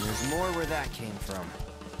 There's more where that came from.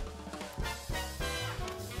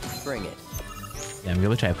 Bring it. Yeah, I'm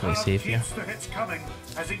gonna try to play Cloud safe here. keeps the hits coming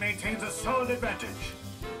as he maintains a solid advantage.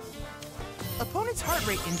 Opponent's heart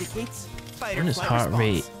rate indicates fight or Opponent's flight heart response.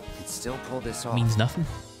 rate Can still pull this off. means nothing.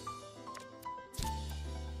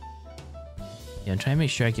 Yeah, I'm trying to make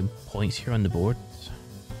sure I get points here on the board.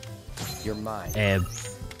 You're mine.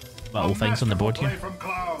 Little things on the board Play here. from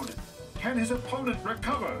Cloud. Can his opponent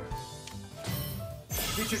recover?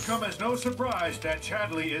 It should come as no surprise that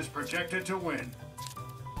Chadley is projected to win.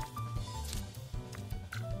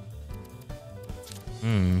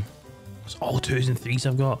 Hmm. It's all 2s and 3s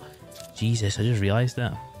I've got. Jesus, I just realised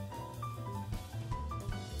that.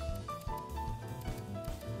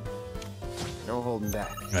 No holding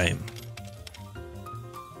back. Right.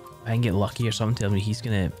 I can get lucky or something. Tell me he's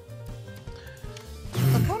gonna.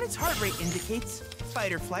 Opponent's heart rate indicates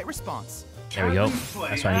fight or flight response. There we go. Chadley's play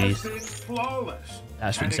That's what I needed. has been flawless.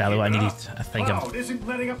 That's Can he exactly what I keep it needed. up? I think Cloud isn't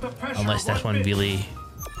letting up the pressure unless of this one bit. really.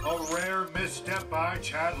 A rare misstep by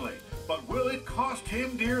Chadley, but will it cost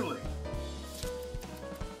him dearly?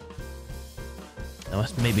 No,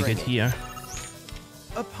 this may be good here.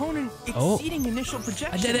 Opponent Oh. exceeding initial I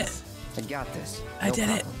projections. did it. I got this. I No did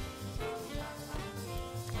it. problem.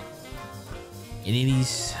 Any of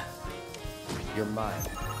these? You're mine.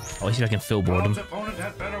 Oh, let's see if I can full board him. Cloud's opponent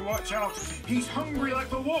had better watch out. He's hungry like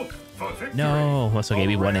the wolf for victory. No, that's okay.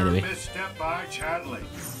 We won A rare anyway. misstep by Chadley.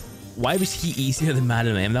 Why was he easier than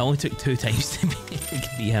Madam M? That only took 2 times to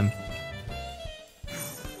be him.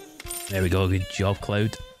 There we go. Good job,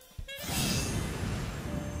 Cloud.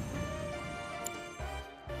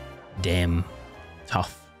 Damn.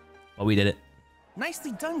 Tough. But we did it.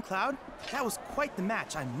 Nicely done, Cloud. That was quite the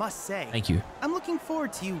match, I must say. Thank you. I'm looking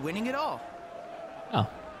forward to you winning it all. Oh.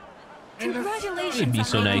 Congratulations You'd be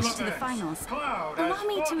so on nice. making it to the finals. Allow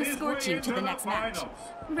me to escort you to the next match.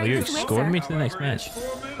 Oh, you're escorting me to the next match.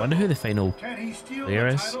 Wonder who the final player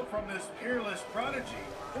is.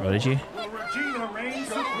 Prodigy?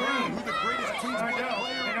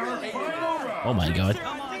 Oh my god.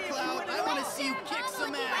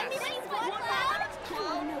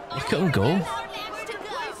 Look at him go.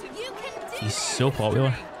 He's so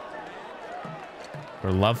popular.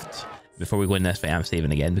 We're loved. Before we go in this fight, I'm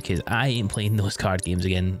saving again because I ain't playing those card games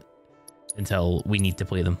again until we need to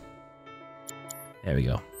play them. There we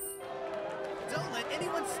go. Don't let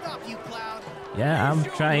anyone stop you, Cloud. Yeah, I'm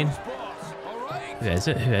trying. Who is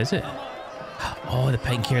it? Who is it? Oh, the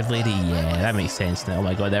pink-haired lady. Yeah, that makes sense now. Oh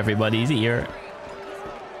my god, everybody's here.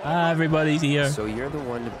 Everybody's here. So you're the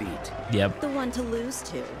one to beat. Yep. The one to lose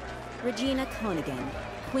to. Regina Konigan,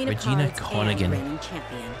 Queen of Regina Cards Konigan. and reigning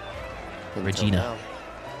champion. Regina.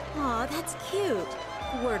 Aw, that's cute.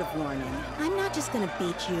 Word of warning. I'm not just gonna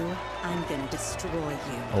beat you, I'm gonna destroy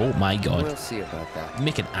you. Oh my god. We'll see about that.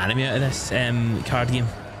 Make an anime out of this card game.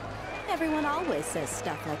 Everyone always says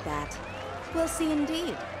stuff like that. We'll see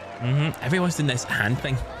indeed. Everyone's doing this hand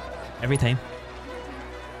thing. Every time.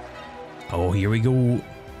 Oh, here we go.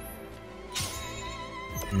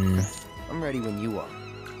 I'm ready when you are.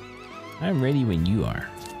 I'm ready when you are.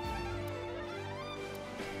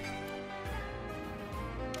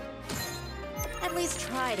 At least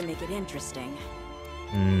try to make it interesting.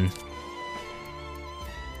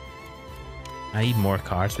 I need more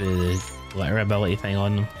cards with the glitter ability thing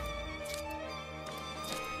on them.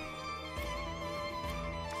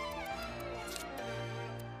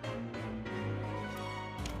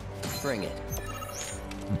 Bring it.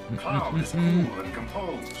 Cloud is cool and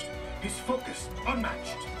composed. He's focused,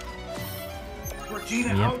 unmatched.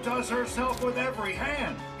 Regina outdoes herself with every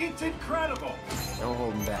hand. It's incredible. No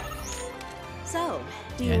holding back. So,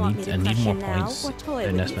 do you want me to crush more you now points or toy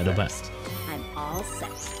in with this you middle bit. first? I'm all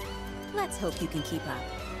set. Let's hope you can keep up.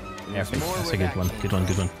 Perfect. That's a good one. Good one.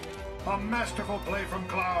 Good one. A masterful play from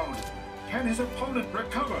Cloud. Can his opponent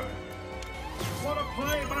recover? What a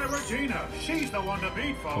play by Regina. She's the one to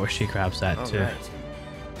beat, folks. Of course she grabs that too. Right.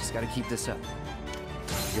 Just gotta keep this up.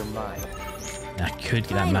 You're mine. I could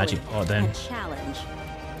get that magic pot down. A challenge.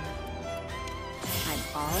 I'm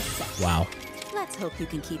all set. Wow. Let's hope you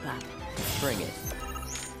can keep up. Bring it.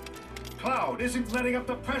 Cloud isn't letting up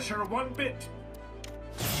the pressure one bit.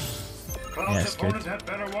 Cloud's opponent had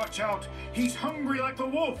better watch out. He's hungry like the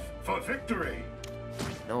wolf for victory.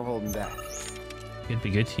 No holding back. Could be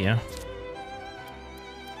good here.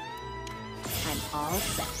 I'm all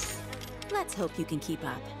set. Let's hope you can keep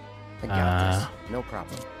up. I got this. No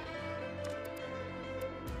problem.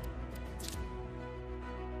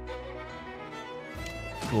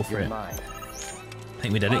 Go for You're it. mine. I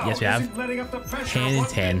think we did it. Yes, we have. 10 and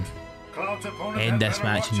 10. End this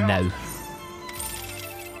match now.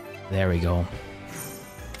 There we go.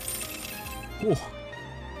 Oh.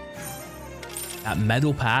 That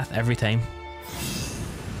middle path every time.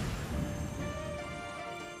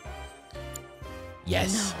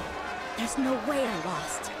 Yes. No, there's no way I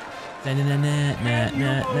lost. I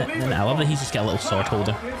love that he's just got a little sword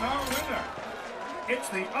holder. It's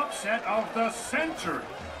the upset of the century.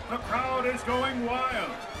 The crowd is going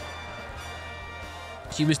wild.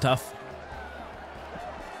 She was tough.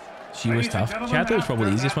 She was tough. Chadley was probably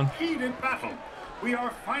the easiest one. Heated battle. We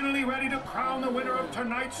are finally ready to crown the winner of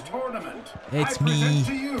tonight's tournament. It's I present me.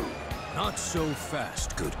 to you. Not so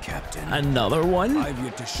fast, good captain. Another one? I've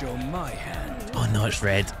yet to show my hand. Oh no, it's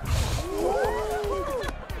red.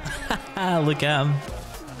 Look at him.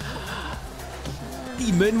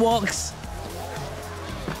 He moonwalks.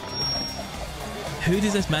 Who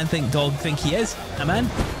does this man think he is? A man?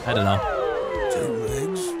 I don't know. 2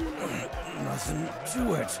 legs, nothing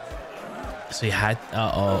to it. So he had.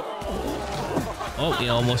 Oh, he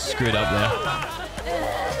almost screwed up there.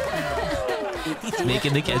 He's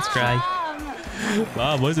making the kids cry.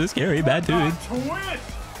 Mom, what's this scary bad dude?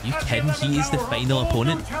 You kidding? He is the final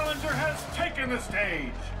opponent.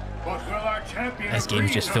 This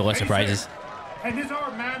game's just full of surprises. And is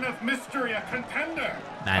our man of mystery a contender?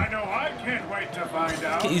 Man. I know I can't wait to find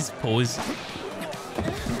out. Look at his pose.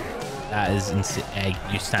 That is insane.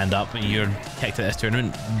 You stand up and you're kicked at this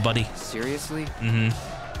tournament, buddy. Seriously?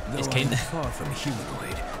 Though It's kind I'm of far from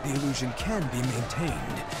humanoid, the illusion can be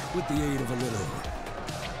maintained with the aid of a little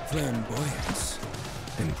flamboyance.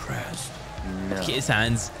 Impressed? No. Look at his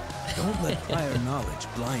hands. Don't let prior knowledge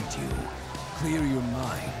blind you. Clear your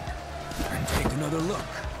mind and take another look.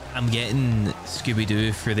 I'm getting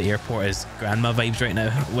Scooby-Doo through the airport as grandma vibes right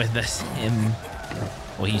now with this.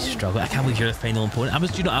 Oh, he's struggling. I can't believe you're the final opponent.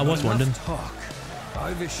 I was wondering. Talk.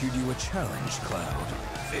 I've issued you a challenge, Cloud.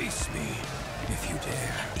 Face me, if you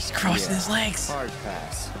dare. He's crossing his legs. Hard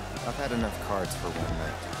pass. I've had enough cards for one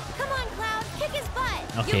night. Come on, Cloud, kick his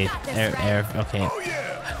butt. Okay, You got this, right? okay. Oh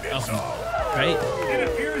yeah, it's on. Right. It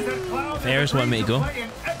appears that Cloud There's one way to go. play an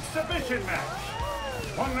exhibition match.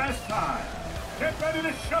 One last time. Get ready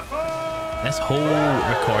to shuffle. This whole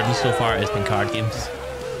recording so far has been card games.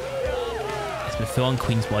 It's been full on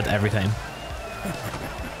Queen's Blood every time.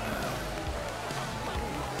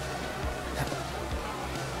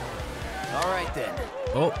 All right then.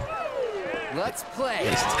 Oh. Let's play.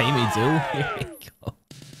 It's time to do. Here we go.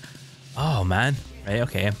 Oh man. Right,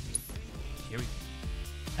 okay. Here we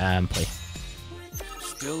go. Play.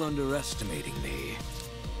 Still underestimating me.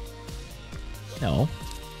 No.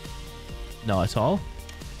 Not at all.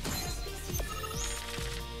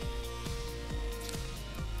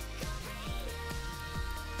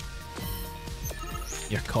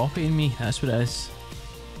 You're copying me, that's what it is.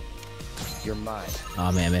 You're mine.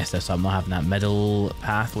 Oh man, I messed this up. I'm not having that middle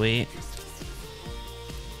pathway.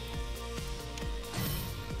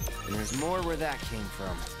 And there's more where that came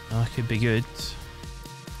from. Oh, it could be good.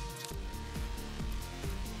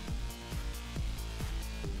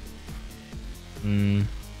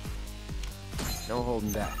 No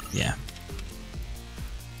holding back. Yeah.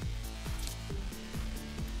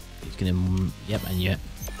 He's gonna. Yep, and yet.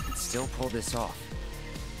 Still pull this off.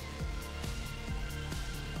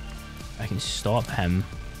 I can stop him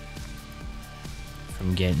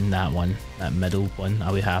from getting that one, that middle one.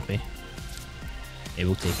 I'll be happy. He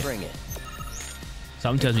will take it. Bring it.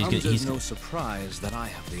 Sometimes he's gonna. He's no surprise that I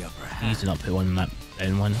have the upper hand. He's to not put one in that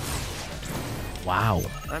brown one. Wow.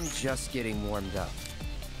 I'm just getting warmed up.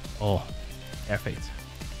 Oh, perfect.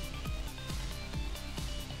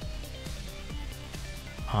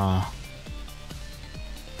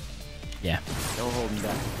 Yeah. No holding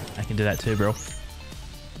back. I can do that too, bro.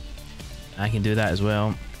 I can do that as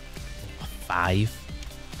well.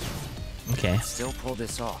 5. Okay. Still pull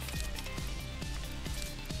this off.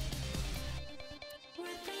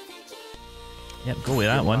 Yep, go with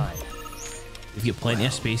that one. We've got plenty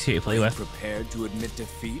of space here to play with. Prepared to admit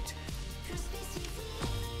defeat?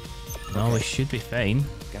 No, we should be fine.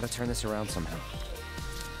 Gotta turn this around somehow.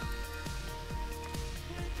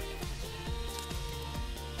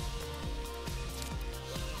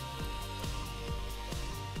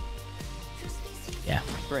 Yeah.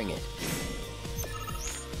 Bring it.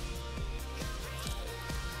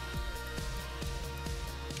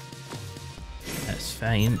 That's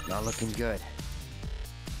fine. Not looking good.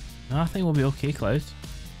 No, I think we'll be okay, Cloud.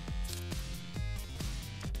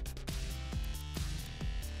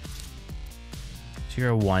 So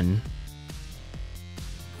you're a 1.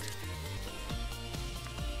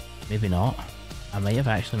 Maybe not. I might have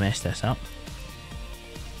actually messed this up.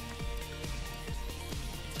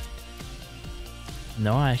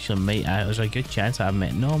 No, I actually might. There's a good chance I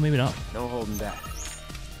might. No, maybe not. No holding back.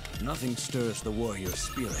 Nothing stirs the warrior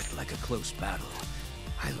spirit like a close battle.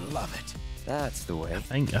 I love it. That's the way. I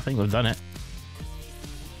think we've done it.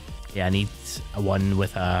 Yeah, I need a 1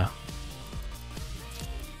 with a.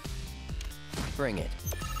 Bring it.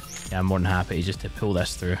 Yeah, I'm more than happy just to pull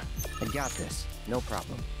this through. I got this. No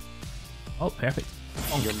problem. Oh, perfect.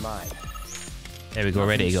 Oh. You're mine. There we go.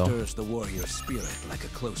 Ready to go. Stirs the warrior spirit like a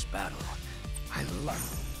close battle. I love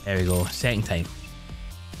it. There we go. Second time.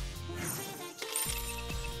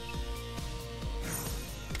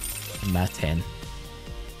 My 10.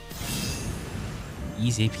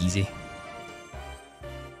 Easy peasy.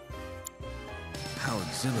 How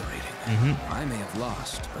exhilarating. I may have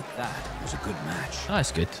lost, but that was a good match. Oh,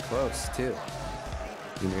 that's good. Close, too.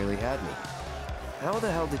 You nearly had me. How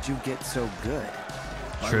the hell did you get so good?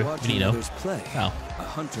 True. By watching others play, oh. A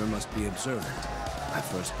hunter must be observant. I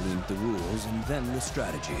first gleaned the rules and then the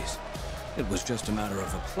strategies. It was just a matter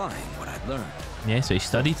of applying what I'd learned. Yeah, so you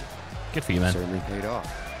studied. Good for you, man. Certainly paid off.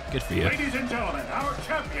 Good for you. Ladies and gentlemen, our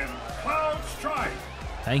champion, Cloud Strife.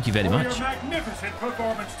 Thank you very For much. your magnificent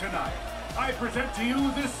performance tonight, I present to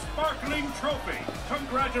you this sparkling trophy.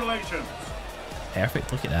 Congratulations.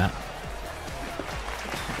 Perfect. Look at that.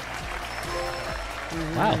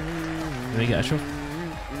 Wow. Let me get a trophy.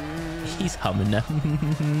 He's humming now.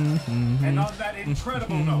 And on that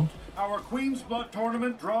incredible note, our Queen's Blood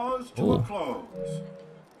tournament draws to a close.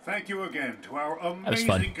 Thank you again to our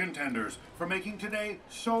amazing contenders for making today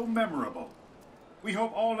so memorable. We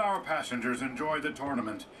hope all our passengers enjoy the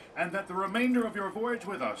tournament and that the remainder of your voyage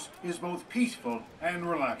with us is both peaceful and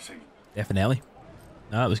relaxing. Definitely.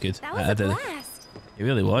 No, that was good. That was a blast. It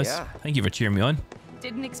really was. Yeah. Thank you for cheering me on.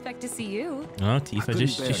 Didn't expect to see you. Oh, Tifa,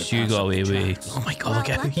 just you got away with. Oh my god, look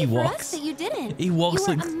at how he walks. That you didn't. He walks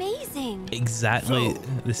you were like amazing. amazing. exactly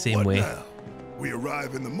the same what way now? We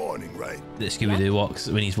arrive in the morning, right? that Scooby-Doo walks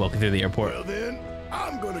when he's walking through the airport. Well then,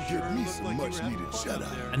 I'm gonna get me some much-needed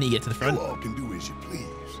shut-eye. I need to get to the front. You all can do as you please.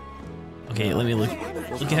 Okay, let me look.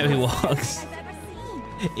 Look at how he walks.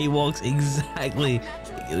 He walks exactly,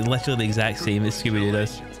 literally the exact same as Scooby-Doo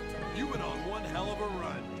does.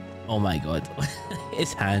 Oh my god,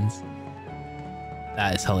 his hands.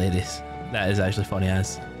 That is hilarious. That is actually funny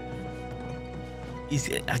as.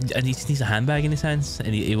 And he just needs a handbag in his hands,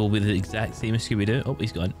 and he will be the exact same as Scooby-Doo. Oh,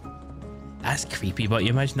 he's gone. That's creepy, but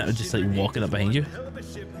you imagine that was just like walking up behind you.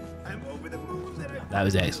 That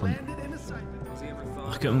was excellent.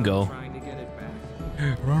 Look at him go.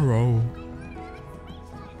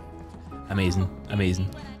 Amazing, amazing.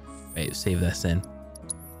 Right, save this then.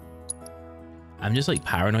 I'm just like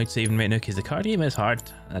paranoid saving right now because the card game is hard.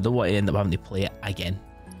 And I don't want to end up having to play it again.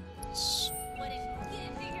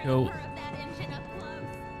 Yo.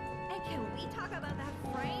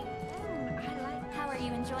 How are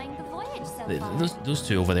you enjoying the voyage so far? Those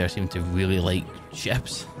two over there seem to really like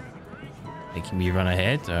ships. Making me run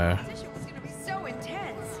ahead, or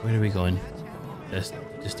where are we going?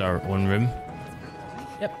 Just our own room.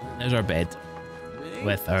 Yep, there's our bed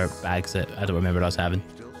with our bags that I don't remember us having.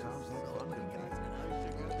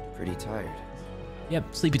 Pretty tired.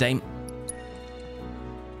 Yep, sleepy time.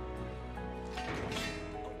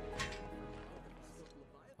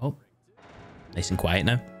 Oh, nice and quiet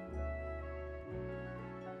now.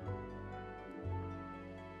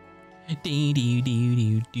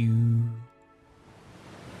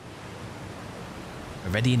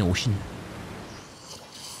 Meridian Ocean.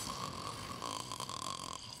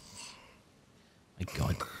 My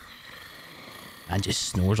god. Man just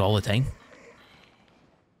snores all the time.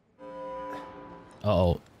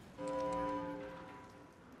 Uh-oh.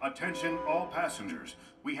 Attention all passengers.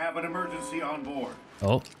 We have an emergency on board.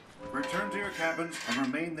 Oh. Return to your cabins and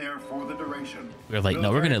remain there for the duration. We're like,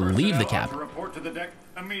 no, we're gonna leave the cabin. Report to the deck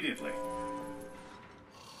immediately.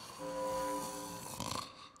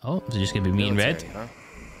 Oh, is it just gonna be me and Red? Huh?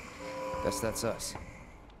 Guess that's us.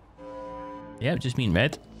 Yeah, just me and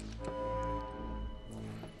Red.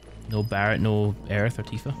 No Barrett, no Aerith or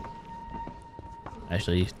Tifa.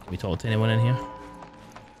 Actually, can we talk to anyone in here?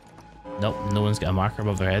 Nope, no one's got a marker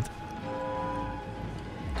above their head.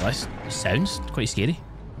 Well, this sounds quite scary.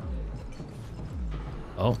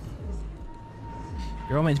 Oh.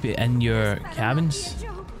 You're all meant to be in your cabins?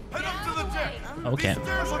 Okay.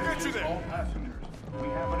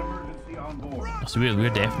 So we're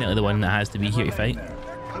definitely the one that has to be here to fight.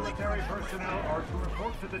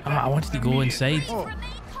 Oh, I wanted to go inside. Oh,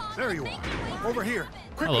 there you are. Over here.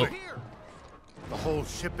 Quickly. Hello. The whole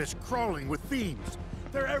ship is crawling with fiends.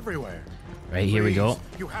 They're everywhere. Right, here we go.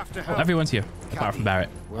 You have to Oh, help. everyone's here, apart from Barrett.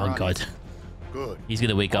 Oh god. Good. He's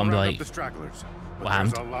gonna wake up and be like, the stragglers. But what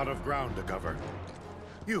happened? there's a lot of ground to cover.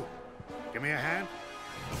 You, give me a hand.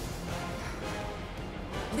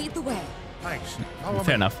 Lead the way. Thanks.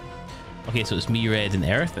 Fair enough. Okay, so it's me, Red, and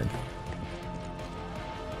Aerith then.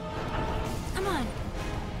 Come on.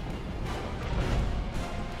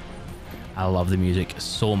 I love the music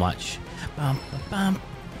so much. Bam, bam,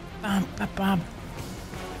 bam, bam, bam.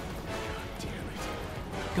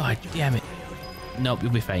 God damn it. Nope,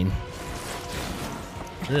 you'll be fine.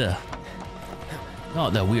 Ugh.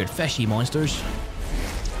 Not the weird fishy monsters.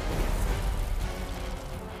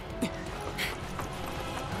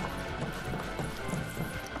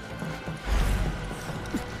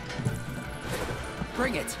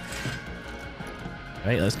 Bring it.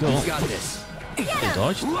 Right, let's go. You got this. They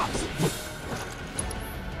dodged.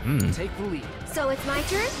 Take the lead. So it's my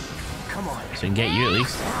turn? Come on. So we can get you at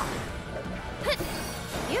least.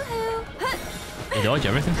 Yoo-hoo! They dodge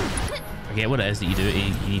everything. Forget what it is that you do.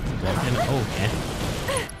 You need to block him. Oh, okay.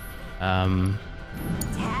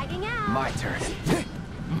 Tagging out. My turn. Hey,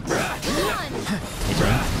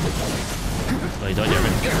 turn. So they dodge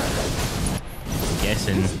everything. I'm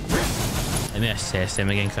guessing. Let me assess them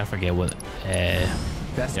again because I forget what their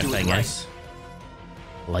thing is.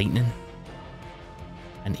 Lightning.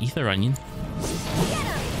 An ether onion.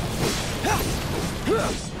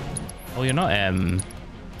 Oh, you're not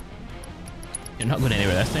going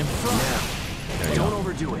anywhere this time. Don't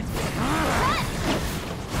overdo it.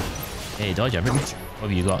 Hey, dodge everything. What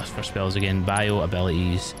have you got for spells again? Bio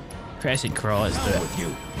abilities. Crescent Crawl, let's do it.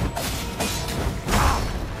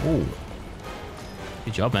 Oh.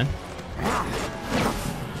 Good job, man.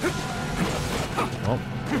 Oh,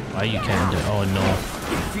 why you can't do it? Oh no.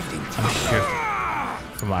 I'm sure.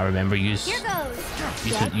 From what I remember, you have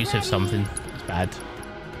something. It's bad.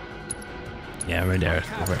 Yeah, we're there.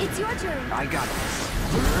 Over it. It's your turn. I got this.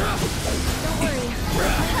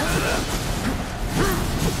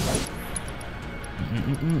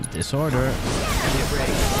 Disorder.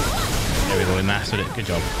 There we go, we mastered it. Good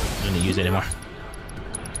job. Don't need to use it anymore.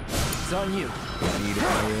 It's on you.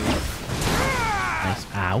 Nice.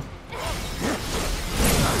 Ow.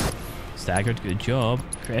 Staggered. Good job.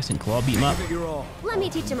 Crescent Claw. Beat him up. Let me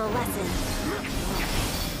teach him a lesson.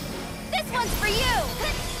 This one's for you.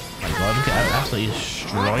 My god, look at that. Absolutely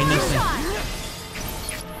destroying this thing.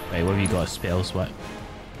 Right, what have you got? Spells. What?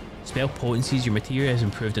 Spell potencies. Your materia has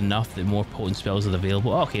improved enough that more potent spells are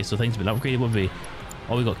available. Oh, okay, so things have been upgraded. What would be?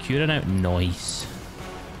 Oh, we got Cura now. Nice.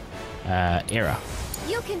 Era.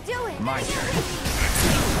 You can do it. My turn.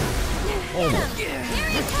 Oh,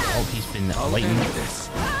 oh, he's been lighting this.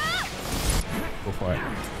 Go for it.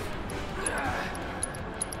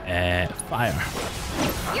 Fire.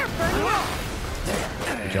 You're burning up.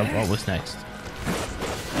 Good job. Oh, what's next?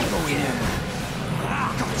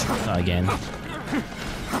 Not again.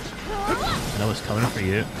 I know it's coming for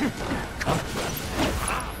you.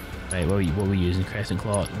 Right, what are we using? Crescent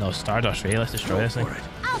Claw? No, Stardust Ray. Let's destroy this thing.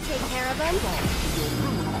 I'll take care of him.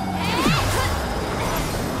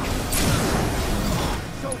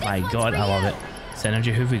 My god, I love it.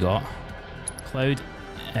 Synergy, who have we got? Cloud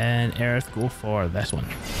and Aerith. Go for this one.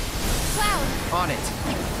 Cloud. On it.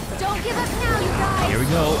 Don't give up now, you guys. Here we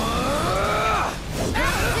go.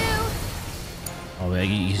 That'll do. Oh,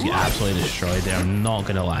 he's absolutely destroyed there. I'm not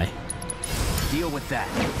gonna lie. Deal with that.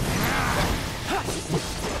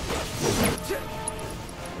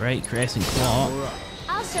 Right, Crescent Claw.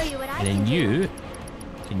 I'll show you what I And then you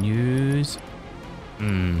can use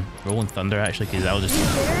Rolling Thunder actually, because that'll just.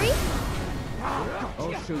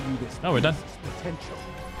 I'll show you this. Oh, we're done. Potential.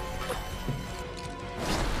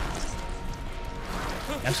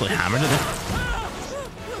 Absolutely hammered it there.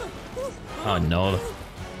 Oh no.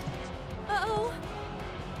 Uh-oh.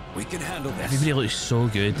 We can handle this. Everybody looks so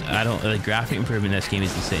good. I don't. The graphic improvement in this game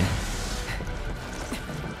is insane.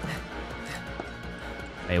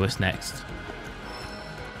 Hey, what's next?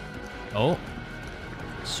 Oh,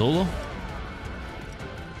 Solo.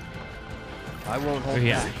 I won't hold.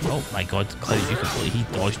 Yeah. Oh my God, Cloud! You completely he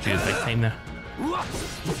dodged you big time there.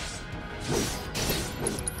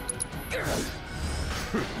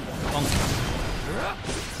 Bonk.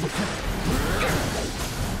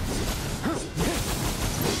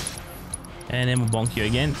 And then we'll bonk you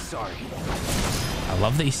again. Sorry. I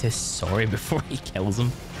love that he says sorry before he kills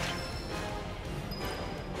him.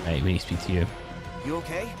 Right, we need to speak to you. You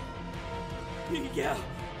okay? Yeah,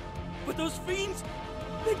 but those fiends,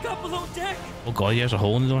 they got below deck. Oh God, there's a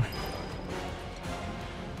hole in the door.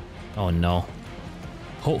 Oh no.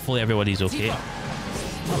 Hopefully everybody's okay.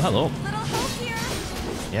 Oh, hello. Little help here.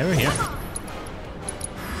 Yeah, we're here.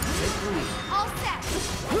 All set.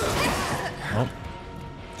 Oh.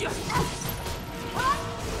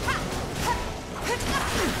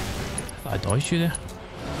 I dodged you there.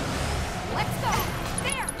 Let's go.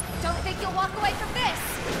 There. Don't think you'll walk away from this.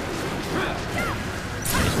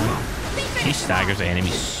 He staggers the enemy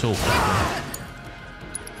so quickly.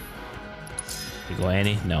 You got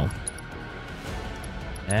any? No.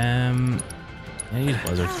 I use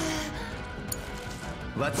Blizzard.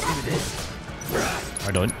 Let's do this.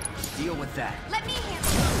 Or don't. Deal with that. Let me handle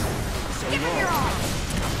it. Give it your all.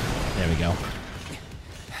 There we go.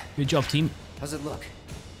 Good job, team. How's it look?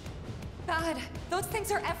 God, those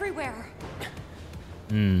things are everywhere.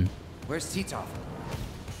 Where's Titov?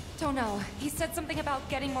 Don't know. He said something about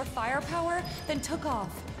getting more firepower, then took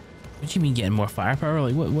off. What do you mean getting more firepower?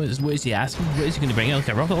 Like, what is he asking? What is he going to bring out? Like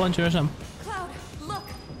a rocket launcher or something? Cloud, look.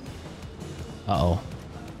 Uh-oh.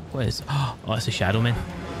 What is... Oh, it's a Shadow Man.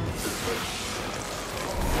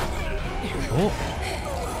 Oh.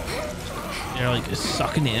 They're like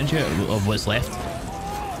sucking the energy out of what's left.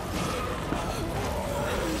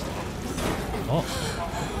 Oh.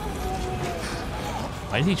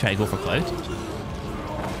 Why did he try to go for Cloud?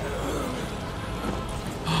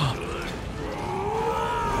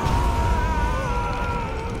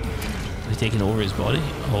 He's taking over his body.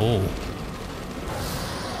 Oh.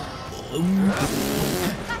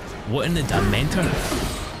 What in the Dementor?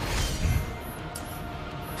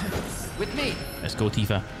 With me. Let's go,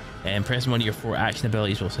 Tifa. And press one of your 4 action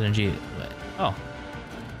abilities will synergy. Oh.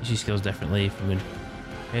 Use skills differently from when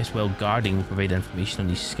press while guarding will provide information on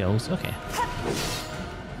these skills. Okay.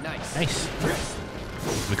 Nice. Nice.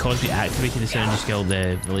 Because we activated the synergy skill,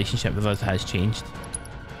 the relationship with us has changed.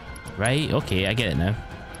 Right, okay, I get it now.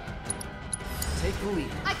 Take the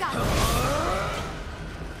lead. I got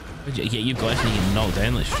it. Yeah, you've got this and you can knock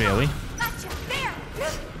down like straight away. Gotcha. There.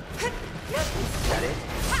 Got it?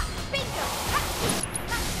 Ha, bingo. Ha.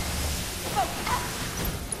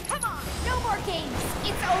 games.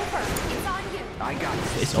 It's over. It's on you. I got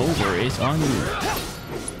this. It's over. It's on you.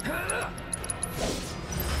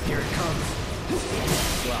 Here it comes.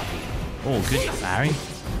 Oh, good firing.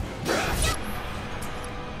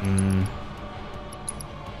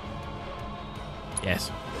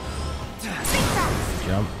 Yes.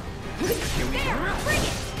 Jump.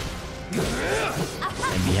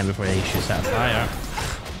 And be him before he shoots that fire.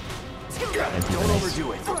 Don't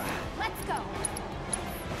overdo it. Let's go.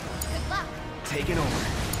 Good luck. Taking over.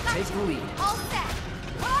 Take the lead. All set.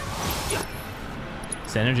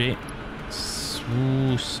 Synergy.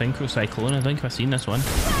 Ooh, Synchro Cyclone. I think I've seen this one.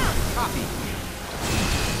 Copy.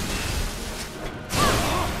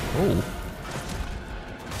 Oh.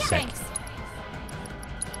 Sick. Thanks.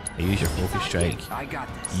 Use your focus strike. I got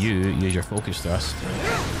this. You use your focus thrust.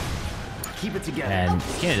 Keep it together. And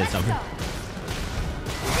Kenny did something.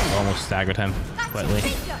 Almost staggered him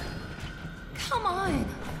quickly. Come on.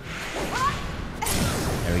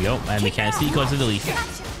 There we go. And we can't see because of the leaf.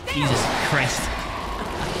 Jesus Christ.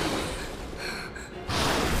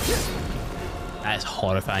 That is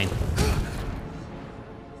horrifying.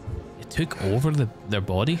 It took over their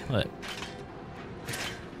body. Like,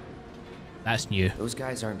 that's new. Those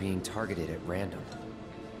guys aren't being targeted at random.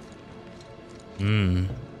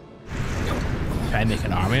 Try and make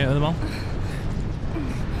an army out of them all.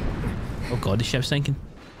 Oh god, the ship's sinking.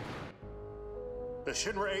 The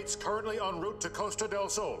Shinra 8's currently en route to Costa del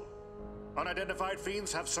Sol. Unidentified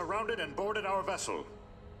fiends have surrounded and boarded our vessel.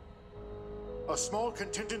 A small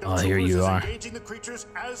contingent of here troopers you is are. engaging the creatures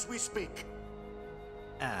as we speak.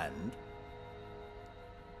 And?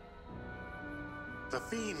 The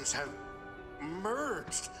fiends have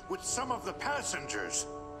merged with some of the passengers.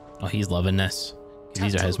 Oh, he's loving this.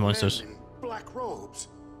 These are his Tattooed monsters. men in black robes.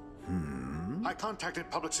 I contacted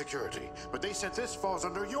public security, but they said this falls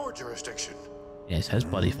under your jurisdiction. Yeah, it's his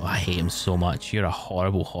buddy. Oh, I hate him so much. You're a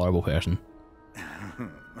horrible, horrible person.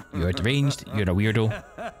 You're deranged. You're a weirdo.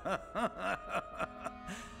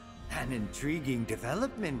 An intriguing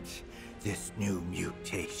development, this new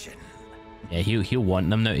mutation. Yeah, he'll want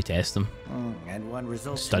them now to test them. And one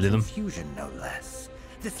results Study in them. fusion, no less.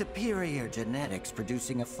 The superior genetics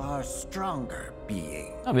producing a far stronger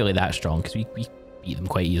being. Not really that strong, because we beat them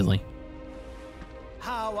quite easily.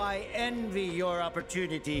 How I envy your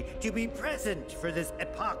opportunity to be present for this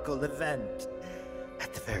epochal event.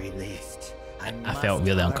 At the very least, I felt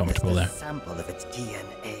really uncomfortable there. Sample of its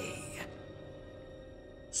DNA.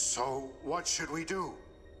 So, what should we do?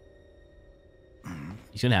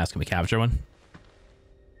 He's gonna ask him to capture one.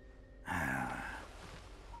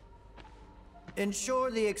 Ensure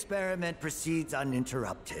the experiment proceeds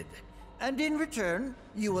uninterrupted. And in return,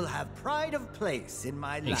 you will have pride of place in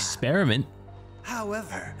my lab. Experiment?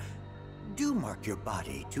 However, do mark your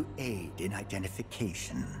body to aid in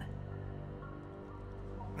identification.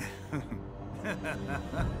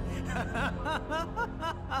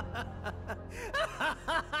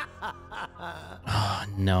 Oh,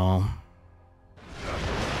 no.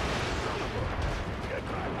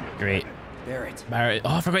 Great. Barrett.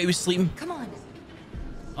 Oh, I forgot he was sleeping. Come on.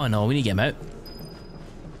 Oh no, we need to get him out.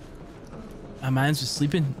 My man's just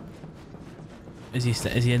sleeping. Is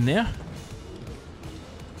he in there?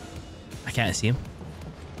 I can't see him.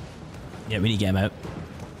 Yeah, we need to get him out.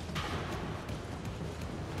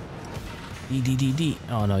 D.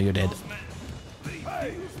 Oh no, you're dead.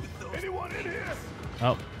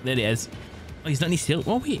 Oh, there he is. Oh, he's not in his sailor.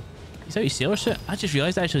 Oh wait, he's out of his sailor suit. I just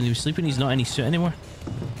realised actually when he was sleeping, he's not in his suit anymore.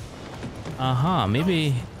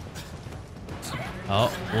 Maybe.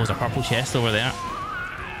 Oh, there's a purple chest over there.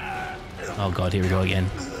 Oh god, here we go again.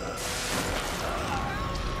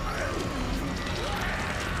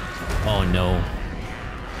 Oh no.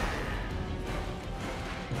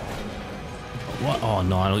 What? Oh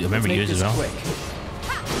no, I don't remember to use it as well.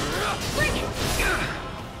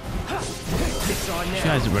 These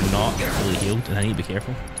guys were not fully healed, and I need to be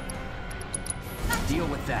careful. Deal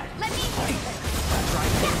with that.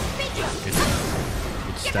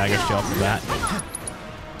 Good stagger shot for that.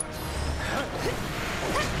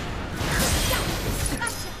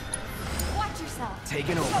 Watch yourself.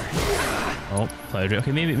 Taking over. Oh, Cloud.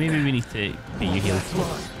 Okay, maybe we need to get you healed.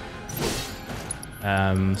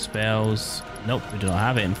 Spells. Nope, we do not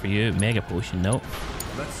have it for you. Mega potion. Nope.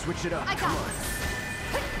 Let's switch it up. I got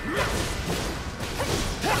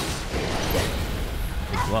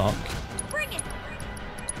Good luck. Bring it.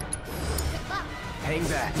 Good luck. Hang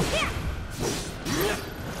back.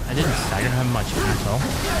 I didn't stagger him much at all.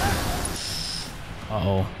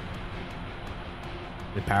 Uh-oh.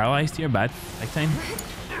 We paralyzed here, big time.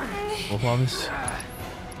 Both of us.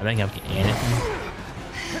 I think I've got anything.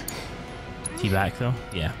 T-back though?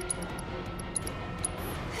 Yeah.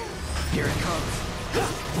 Here it comes.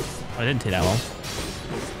 Oh, it didn't take that long.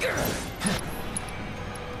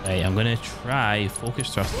 Right, I'm gonna try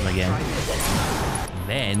focus thrust him again.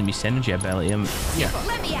 Then we synergy ability him. Here.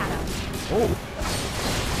 Let me at him. Oh.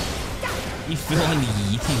 He full on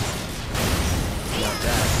yeeted.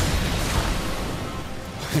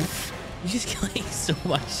 He's just killing so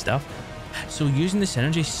much stuff. So using the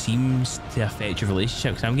synergy seems to affect your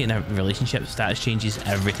relationship, because I'm getting a relationship status changes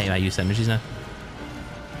every time I use synergies now.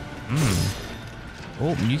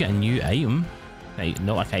 Oh, you get a new item. Right,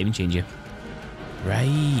 no, I can't even change you.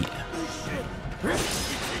 Right.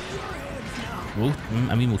 Well,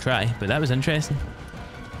 I mean, we'll try, but that was interesting.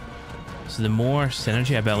 So the more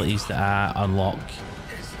synergy abilities that I unlock,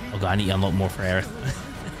 oh god, I need to unlock more for Aerith.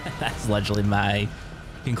 That's literally my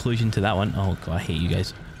conclusion to that one. Oh god, I hate you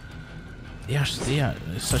guys. They are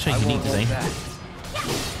such a unique design.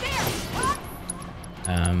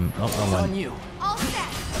 Oh, wrong one. you. All set.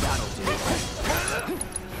 That'll do.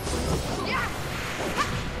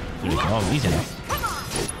 Oh, easy enough. Come on.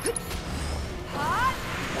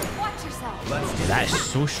 Watch yourself. Let's do That is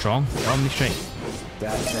so strong. Omni strike.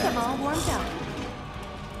 That's Think I'm all warmed up.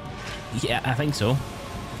 Yeah, I think so.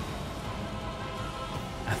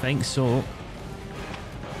 I think so.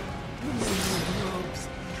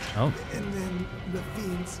 Oh. And then the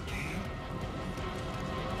Fiends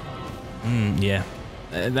came. Yeah.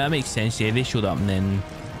 That makes sense. Yeah, they showed up and then...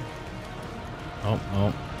 Oh,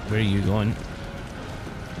 where are you going?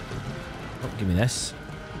 Oh, give me this.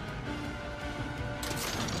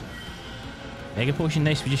 Mega potion,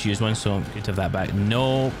 nice. We just used one, so good to have that back.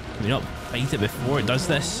 No, can we not fight it before it does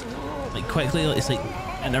this? Like quickly, it's like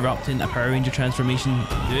interrupting a Power Ranger transformation.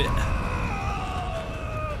 Do it.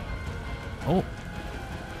 Oh.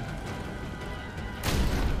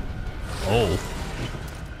 Oh.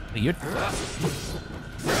 Wait, you're...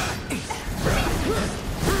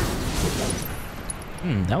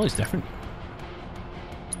 that was different.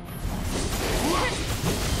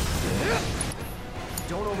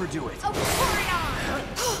 Don't overdo it. Oh, pour it on.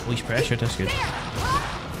 Oh, he's pressured, that's good.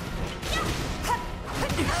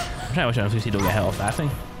 I'm trying to watch out if you don't get hit off that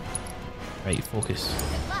thing. Right, focus.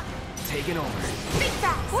 Taking over. Big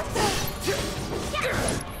fast. What the?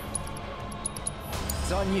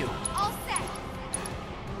 It's on you. All set.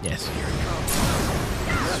 Yes. Here it comes.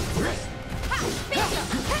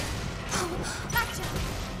 Gotcha.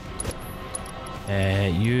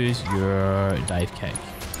 Use your dive kick.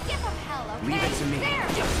 Give him hell, okay? Leave it to me.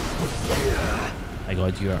 My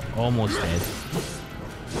god, you are almost dead.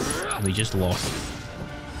 And we just lost.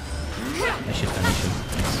 I should finish him.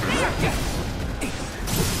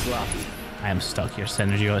 Sloppy. I am stuck here.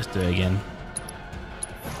 Synergy, let's do it again.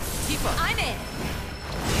 I'm in.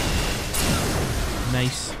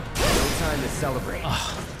 Nice. No time to celebrate.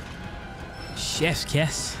 Oh. Chef's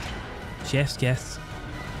kiss. Chef's kiss.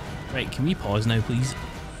 Right, can we pause now, please?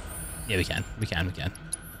 Yeah, we can. We can.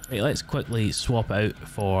 Right, let's quickly swap out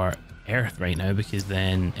for Aerith right now, because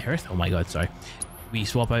then... Aerith? Oh my god, sorry. We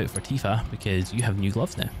swap out for Tifa, because you have new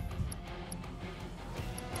gloves now.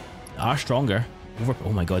 They are stronger.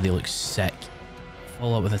 Oh my god, they look sick.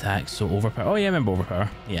 Follow up with attacks, so overpower. Oh yeah, I remember overpower.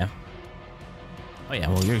 Yeah. Oh yeah,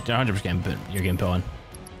 well, you're 100% you're getting put on.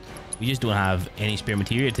 We just don't have any spare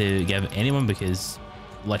material to give anyone, because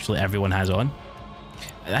literally everyone has on.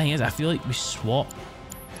 The thing is, I feel like we swap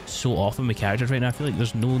so often with characters right now. I feel like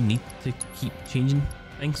there's no need to keep changing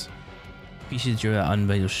things. Pieces during that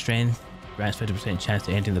unbelievable strength. Grants 50% chance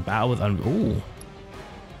to enter the battle with oh,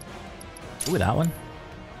 that one.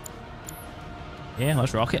 Yeah,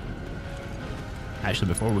 let's rock it. Actually,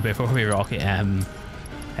 before we rock it, how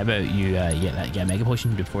about you get a mega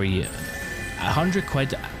potion before you... 100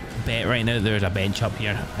 quid bet right now. There's a bench up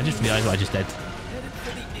here. I just realized what I just did.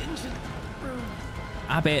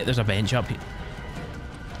 I bet there's a bench up here.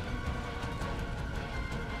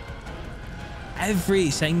 Every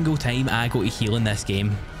single time I go to heal in this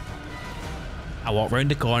game, I walk around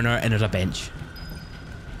the corner and there's a bench.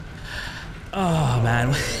 Oh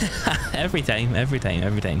man. every time.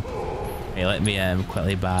 Hey, let me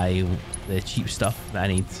quickly buy the cheap stuff that I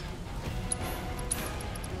need.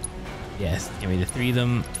 Yes, give me the 3 of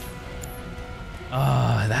them.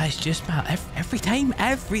 Oh, that's just my every damn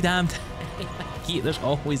time. There's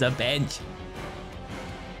always a bench.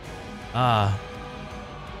 I'm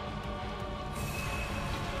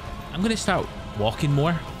gonna start walking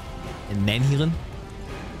more and then healing.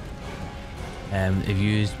 If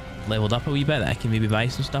you leveled up a wee bit, I can maybe buy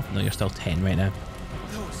some stuff. No, you're still 10 right now.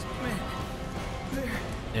 Those men.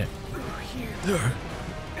 There. They're here.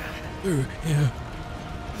 There. Yeah.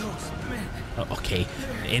 Those men. Okay,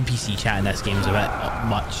 the NPC chat in this game is a bit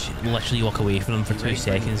much. Literally walk away from them for 2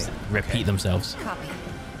 seconds, repeat themselves.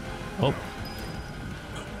 Oh.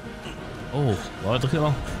 Oh, Lord, look at them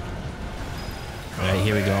all. Alright,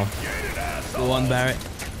 here we go. Go on, Barrett.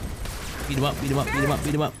 Beat him up, beat him up, beat him up,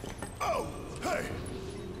 beat him up. Oh, hey.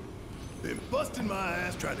 Been busting my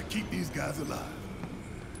ass trying to keep these guys alive.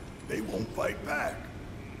 They won't fight back.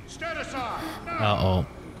 Stand aside! Uh-oh.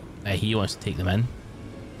 He wants to take them in.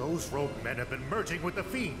 Those rogue men have been merging with the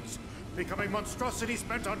Fiends, becoming monstrosities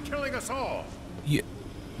bent on killing us all.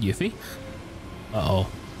 Yuffie? Uh-oh.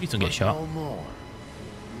 Please don't get shot. No more.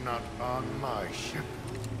 Not on my ship.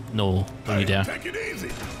 No, don't you dare. Take it easy.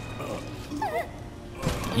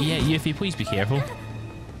 Yeah, Yuffie, please be careful.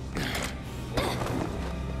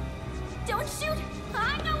 Don't shoot!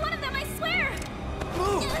 I'm not one of them, I swear!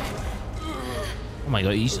 Oh my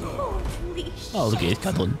god, he's... Oh, look at his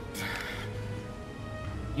cuddling.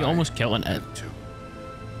 You almost killing it.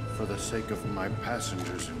 For the sake of my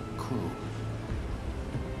passengers and crew.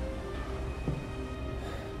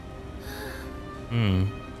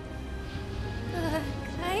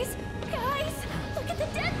 Guys, look at the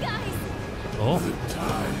dead guys! Oh. The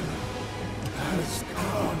time has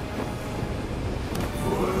come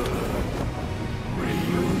for the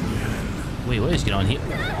reunion. Wait, what is going on here?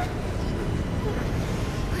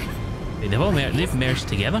 Wait, they've merged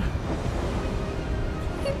together?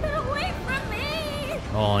 Keep it away from me!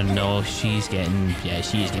 Oh no, she's getting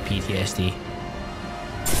PTSD.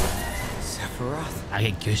 Sephiroth? I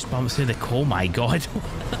get goosebumps through the... Oh my god.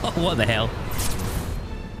 What the hell?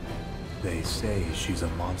 They say she's a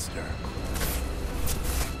monster.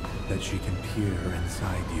 That she can peer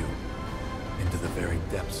inside you, into the very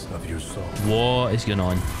depths of your soul. What is going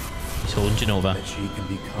on? He's holding Jenova. That she can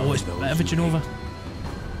become Oh, it's a bit of a Jenova.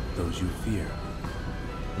 Those you fear.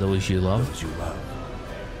 Those you love. Those you love.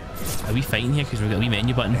 Are we fighting here? Because we've got a wee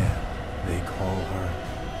menu button. Yeah, they call her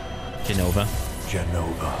Jenova.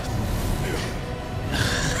 Jenova.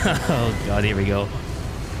 Oh god, here we go.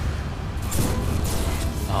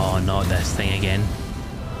 Oh, not this thing again.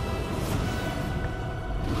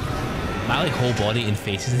 My like whole body and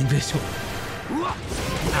face is invisible.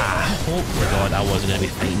 I hope to god I wasn't going to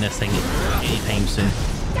be fighting this thing anytime soon.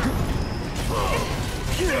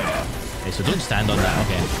 Okay, so don't stand on that,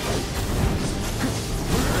 okay.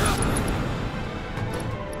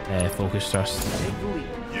 Focus thrust.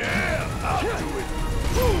 Yeah, I'll do it.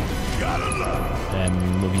 Gotta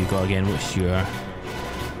love. What have you got again? What's your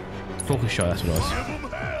focus shot? That's what it was.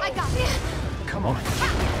 I got you! Come on.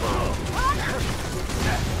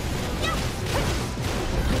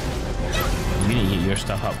 You need to get your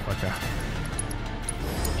stuff up quicker.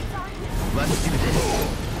 Let's do this.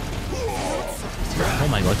 Oh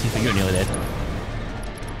my god, Tifa, you're nearly dead.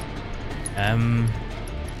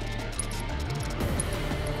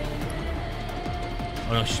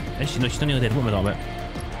 Oh no, she's not nearly dead. What am I talking about?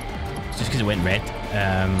 It's just because it went red.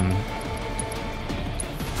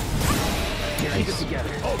 Nice. Alright,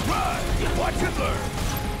 watch it learn.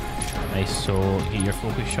 Nice, so get your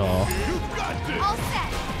focus shot. All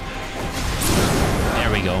set!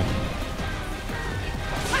 There we go.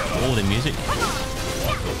 Oh, the music.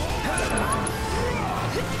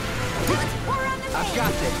 I've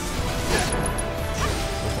got this.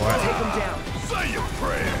 Go for it. Take him down. Say your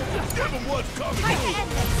prayer. Give him what's coming.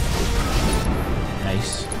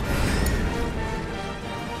 Nice.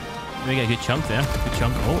 We got a good chunk there. Good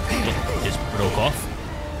chunk. Oh, it just broke off.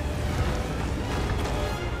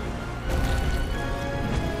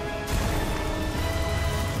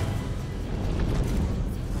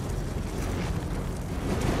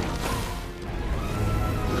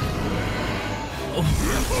 Oh.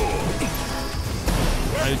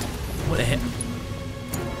 Cloud. What the heck?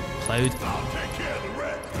 Cloud.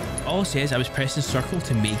 All it says, I was pressing circle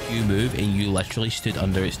to make you move and you literally stood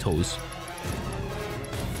under its toes.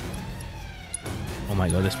 Oh my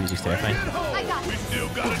god, this music's terrifying. We still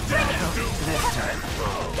got a job to do this time.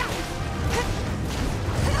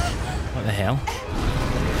 What the hell?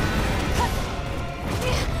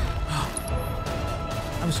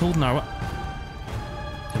 I was holding our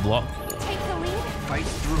to block. Take the lead. Fight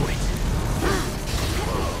through it.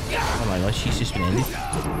 Oh my god, she's just been ended.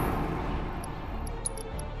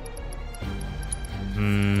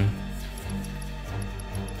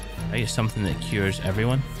 I guess something that cures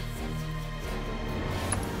everyone.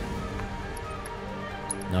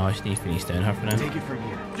 No, I just need to finish down her for now. Take it from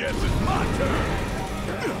here. Guess it's my turn.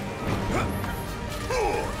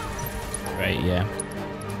 Right, yeah.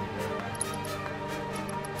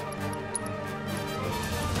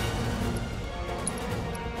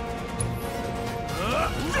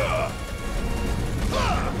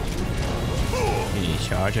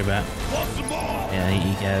 charge a bit. And I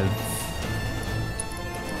need to give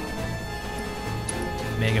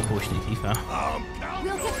Mega Potion to Tifa.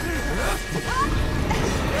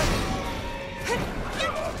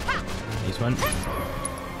 Nice one.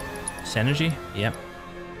 Synergy? Yep.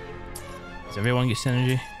 Does everyone get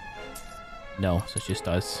synergy? No, so it's just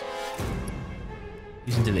us.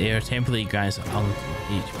 Using to the air, temporarily grants on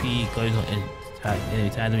HP, clouds on enemy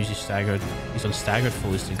tandem, uses staggered. Use on staggered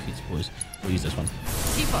foes to increase foes. We'll use this one.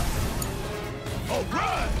 Tifa!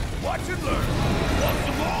 Alright! Watch and learn! Want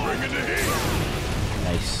some more? Bring it to heat!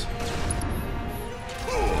 Nice.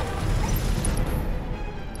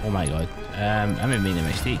 Oh my god. I may have made a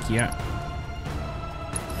mistake here.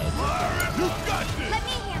 You got this! Let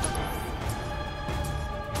me handle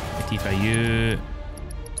this. Tifa, you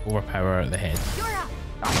overpower the head. You're up.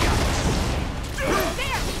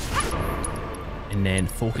 And then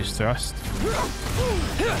focus thrust.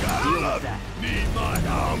 Need my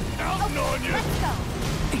arm counting on you!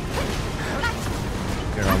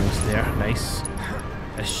 You're almost there. Nice.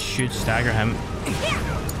 This should stagger him.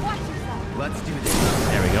 Let's do this.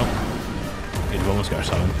 There we go. Good, we've almost got our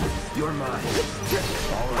summon. You're mine. All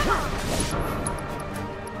right.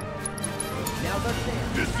 Now let's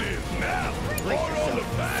dance. This is now! Hold on the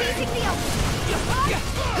bag!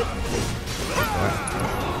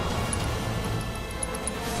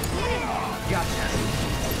 Gotcha.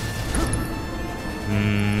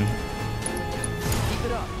 Keep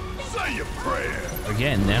it up. Say your prayer! We're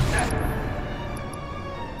getting there.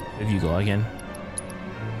 Who have you got again?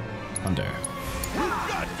 Thunder.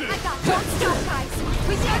 Don't stop, guys.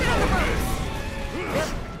 We started on the ropes.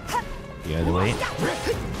 The other way.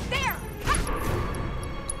 There.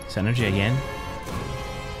 Synergy again.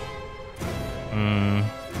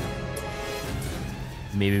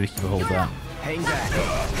 Maybe we can hold that. Hang back.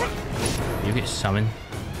 You get summoned.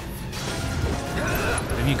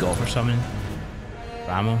 What have you got for summoning?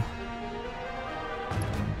 Ramo.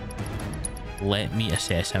 Let me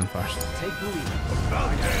assess him first. Take the lead.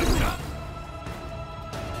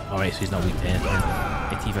 Alright, so he's not weak to anything.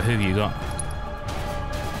 Hey Tifa, who have you got?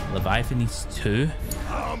 Leviathan needs 2.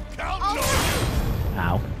 I'm counting on you!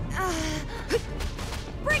 Ow.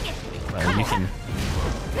 Bring it. Well, you can.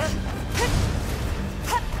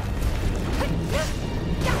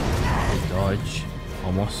 Dodge.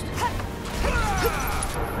 Almost.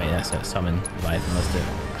 Right, that's it. Summon Leviathan. Let's do it.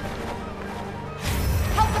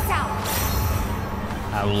 Help us out.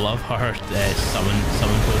 I love her summon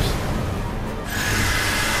pose.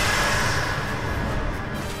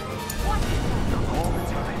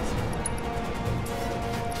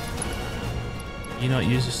 You not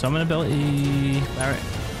use the summon ability, Barrett?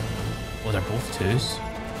 Oh, they're both 2s.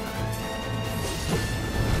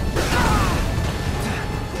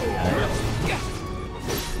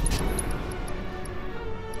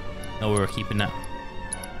 No, we were keeping that.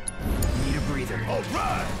 Need a breather. All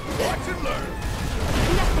right, watch and learn.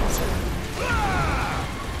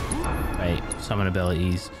 Right, summon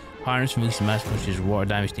abilities. Harness from releasing mass punches water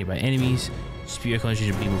damage to nearby enemies. Spear conjures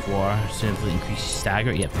a beam of water. Simply increase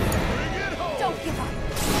stagger. Yep. Don't give up.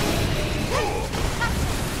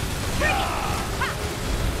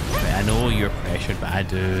 Right, I know you're pressured, but I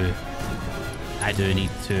do need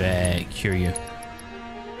to cure you.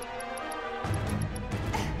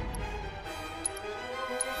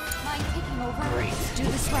 Mind taking over? Let's do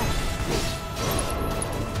this right.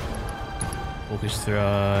 Focus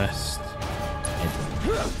thrust.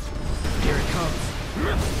 Here it comes.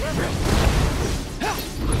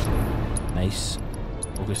 Nice.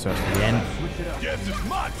 Focus thrust again. Guess it's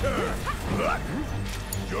my turn.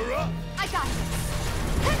 You're up. I got this.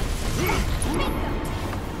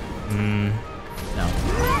 No.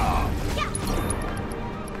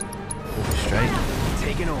 Focus strike.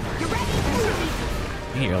 Taking over. You ready?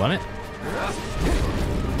 You hit your limit.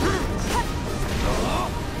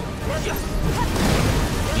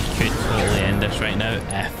 You could totally end this right now if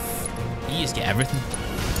you just get everything.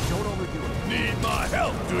 Don't overdo it. Need my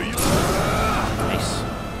help, do you? Nice.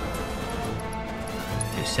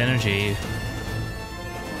 Okay, synergy.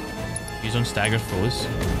 Use on staggered foes.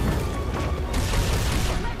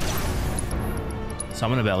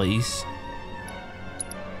 Summon abilities.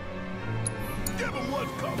 Give him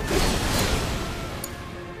what's coming.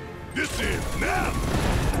 This is now.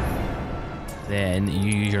 Then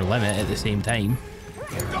you use your limit at the same time.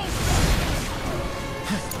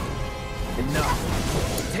 Enough.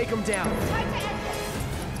 Take him down.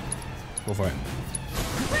 Go for it.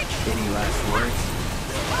 Any last words?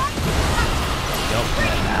 Yup,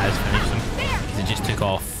 that has finished him. It just took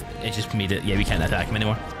off. It just made it. Yeah, we can't attack him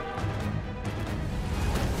anymore.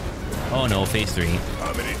 Oh no, phase 3.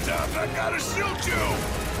 How many times I gotta shoot you?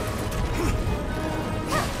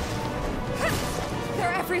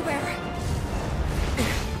 They're everywhere.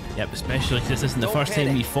 Yep, especially since this isn't the first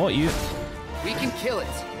time we fought you. We can kill it.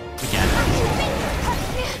 We can.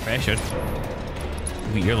 Pressured.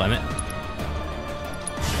 You beat your limit.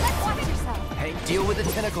 Watch yourself. Hey, deal with the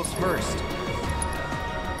tentacles first.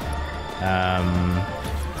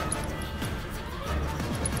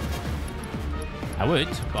 I would,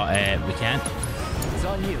 but we can't. It's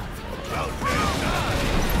on you.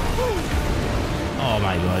 Oh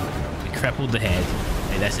my god. We crippled the head.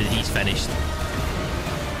 Hey, he's finished.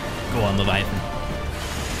 Go on, Leviathan.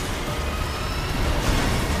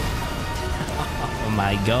 Oh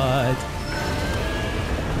my god.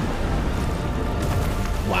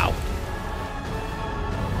 Wow.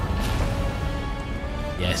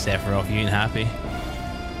 Yeah, Sephiroth, you ain't happy.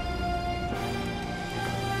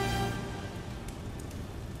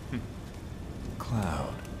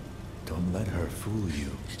 Cloud, don't let her fool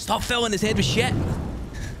you. Stop filling his head with shit.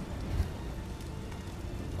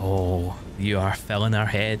 Oh, you are filling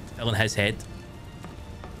his head.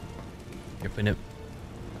 You're putting it.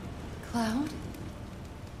 Cloud?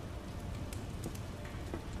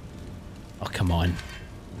 Oh, come on.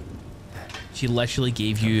 She literally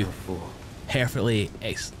gave you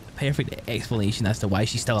perfect explanation as to why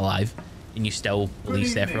she's still alive, and you still believe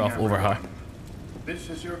Sephiroth over her. This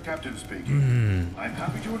is your captain speaking. I'm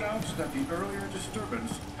happy to announce that the earlier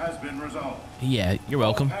disturbance has been resolved. Yeah, you're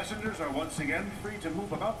welcome. All passengers are once again free to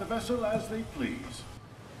move about the vessel as they please.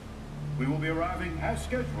 We will be arriving as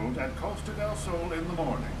scheduled at Costa Del Sol in the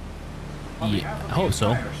morning. On behalf of the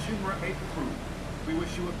entire Shinra 8 crew, we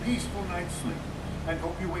wish you a peaceful night's sleep and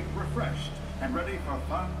hope you wake refreshed and ready for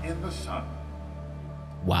fun in the sun.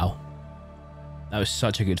 Wow. That was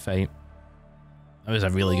such a good fight. That was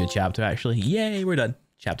a really good chapter, actually. Yay, we're done.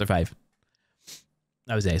 Chapter 5.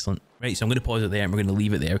 That was excellent. Right, so I'm going to pause it there and we're going to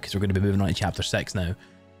leave it there because we're going to be moving on to chapter 6 now.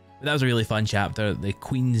 But that was a really fun chapter. The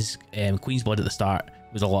Queen's Blood at the start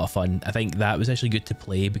was a lot of fun. I think that was actually good to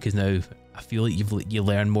play because now I feel like you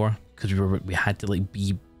learn more because we had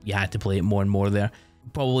to play it more and more there.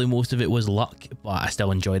 Probably most of it was luck, but I still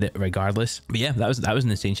enjoyed it regardless. But yeah, that was an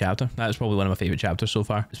insane chapter. That was probably one of my favorite chapters so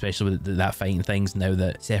far, especially with that fighting things. Now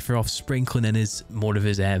that Sephiroth's sprinkling in more of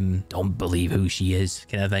his don't believe who she is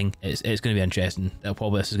kind of thing. It's going to be interesting.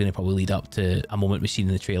 This is going to probably lead up to a moment we've seen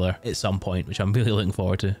in the trailer at some point, which I'm really looking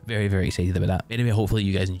forward to. Very, very excited about that. Anyway, hopefully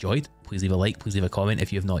you guys enjoyed. Please leave a like, please leave a comment.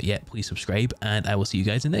 If you have not yet, please subscribe, and I will see you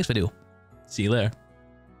guys in the next video. See you later.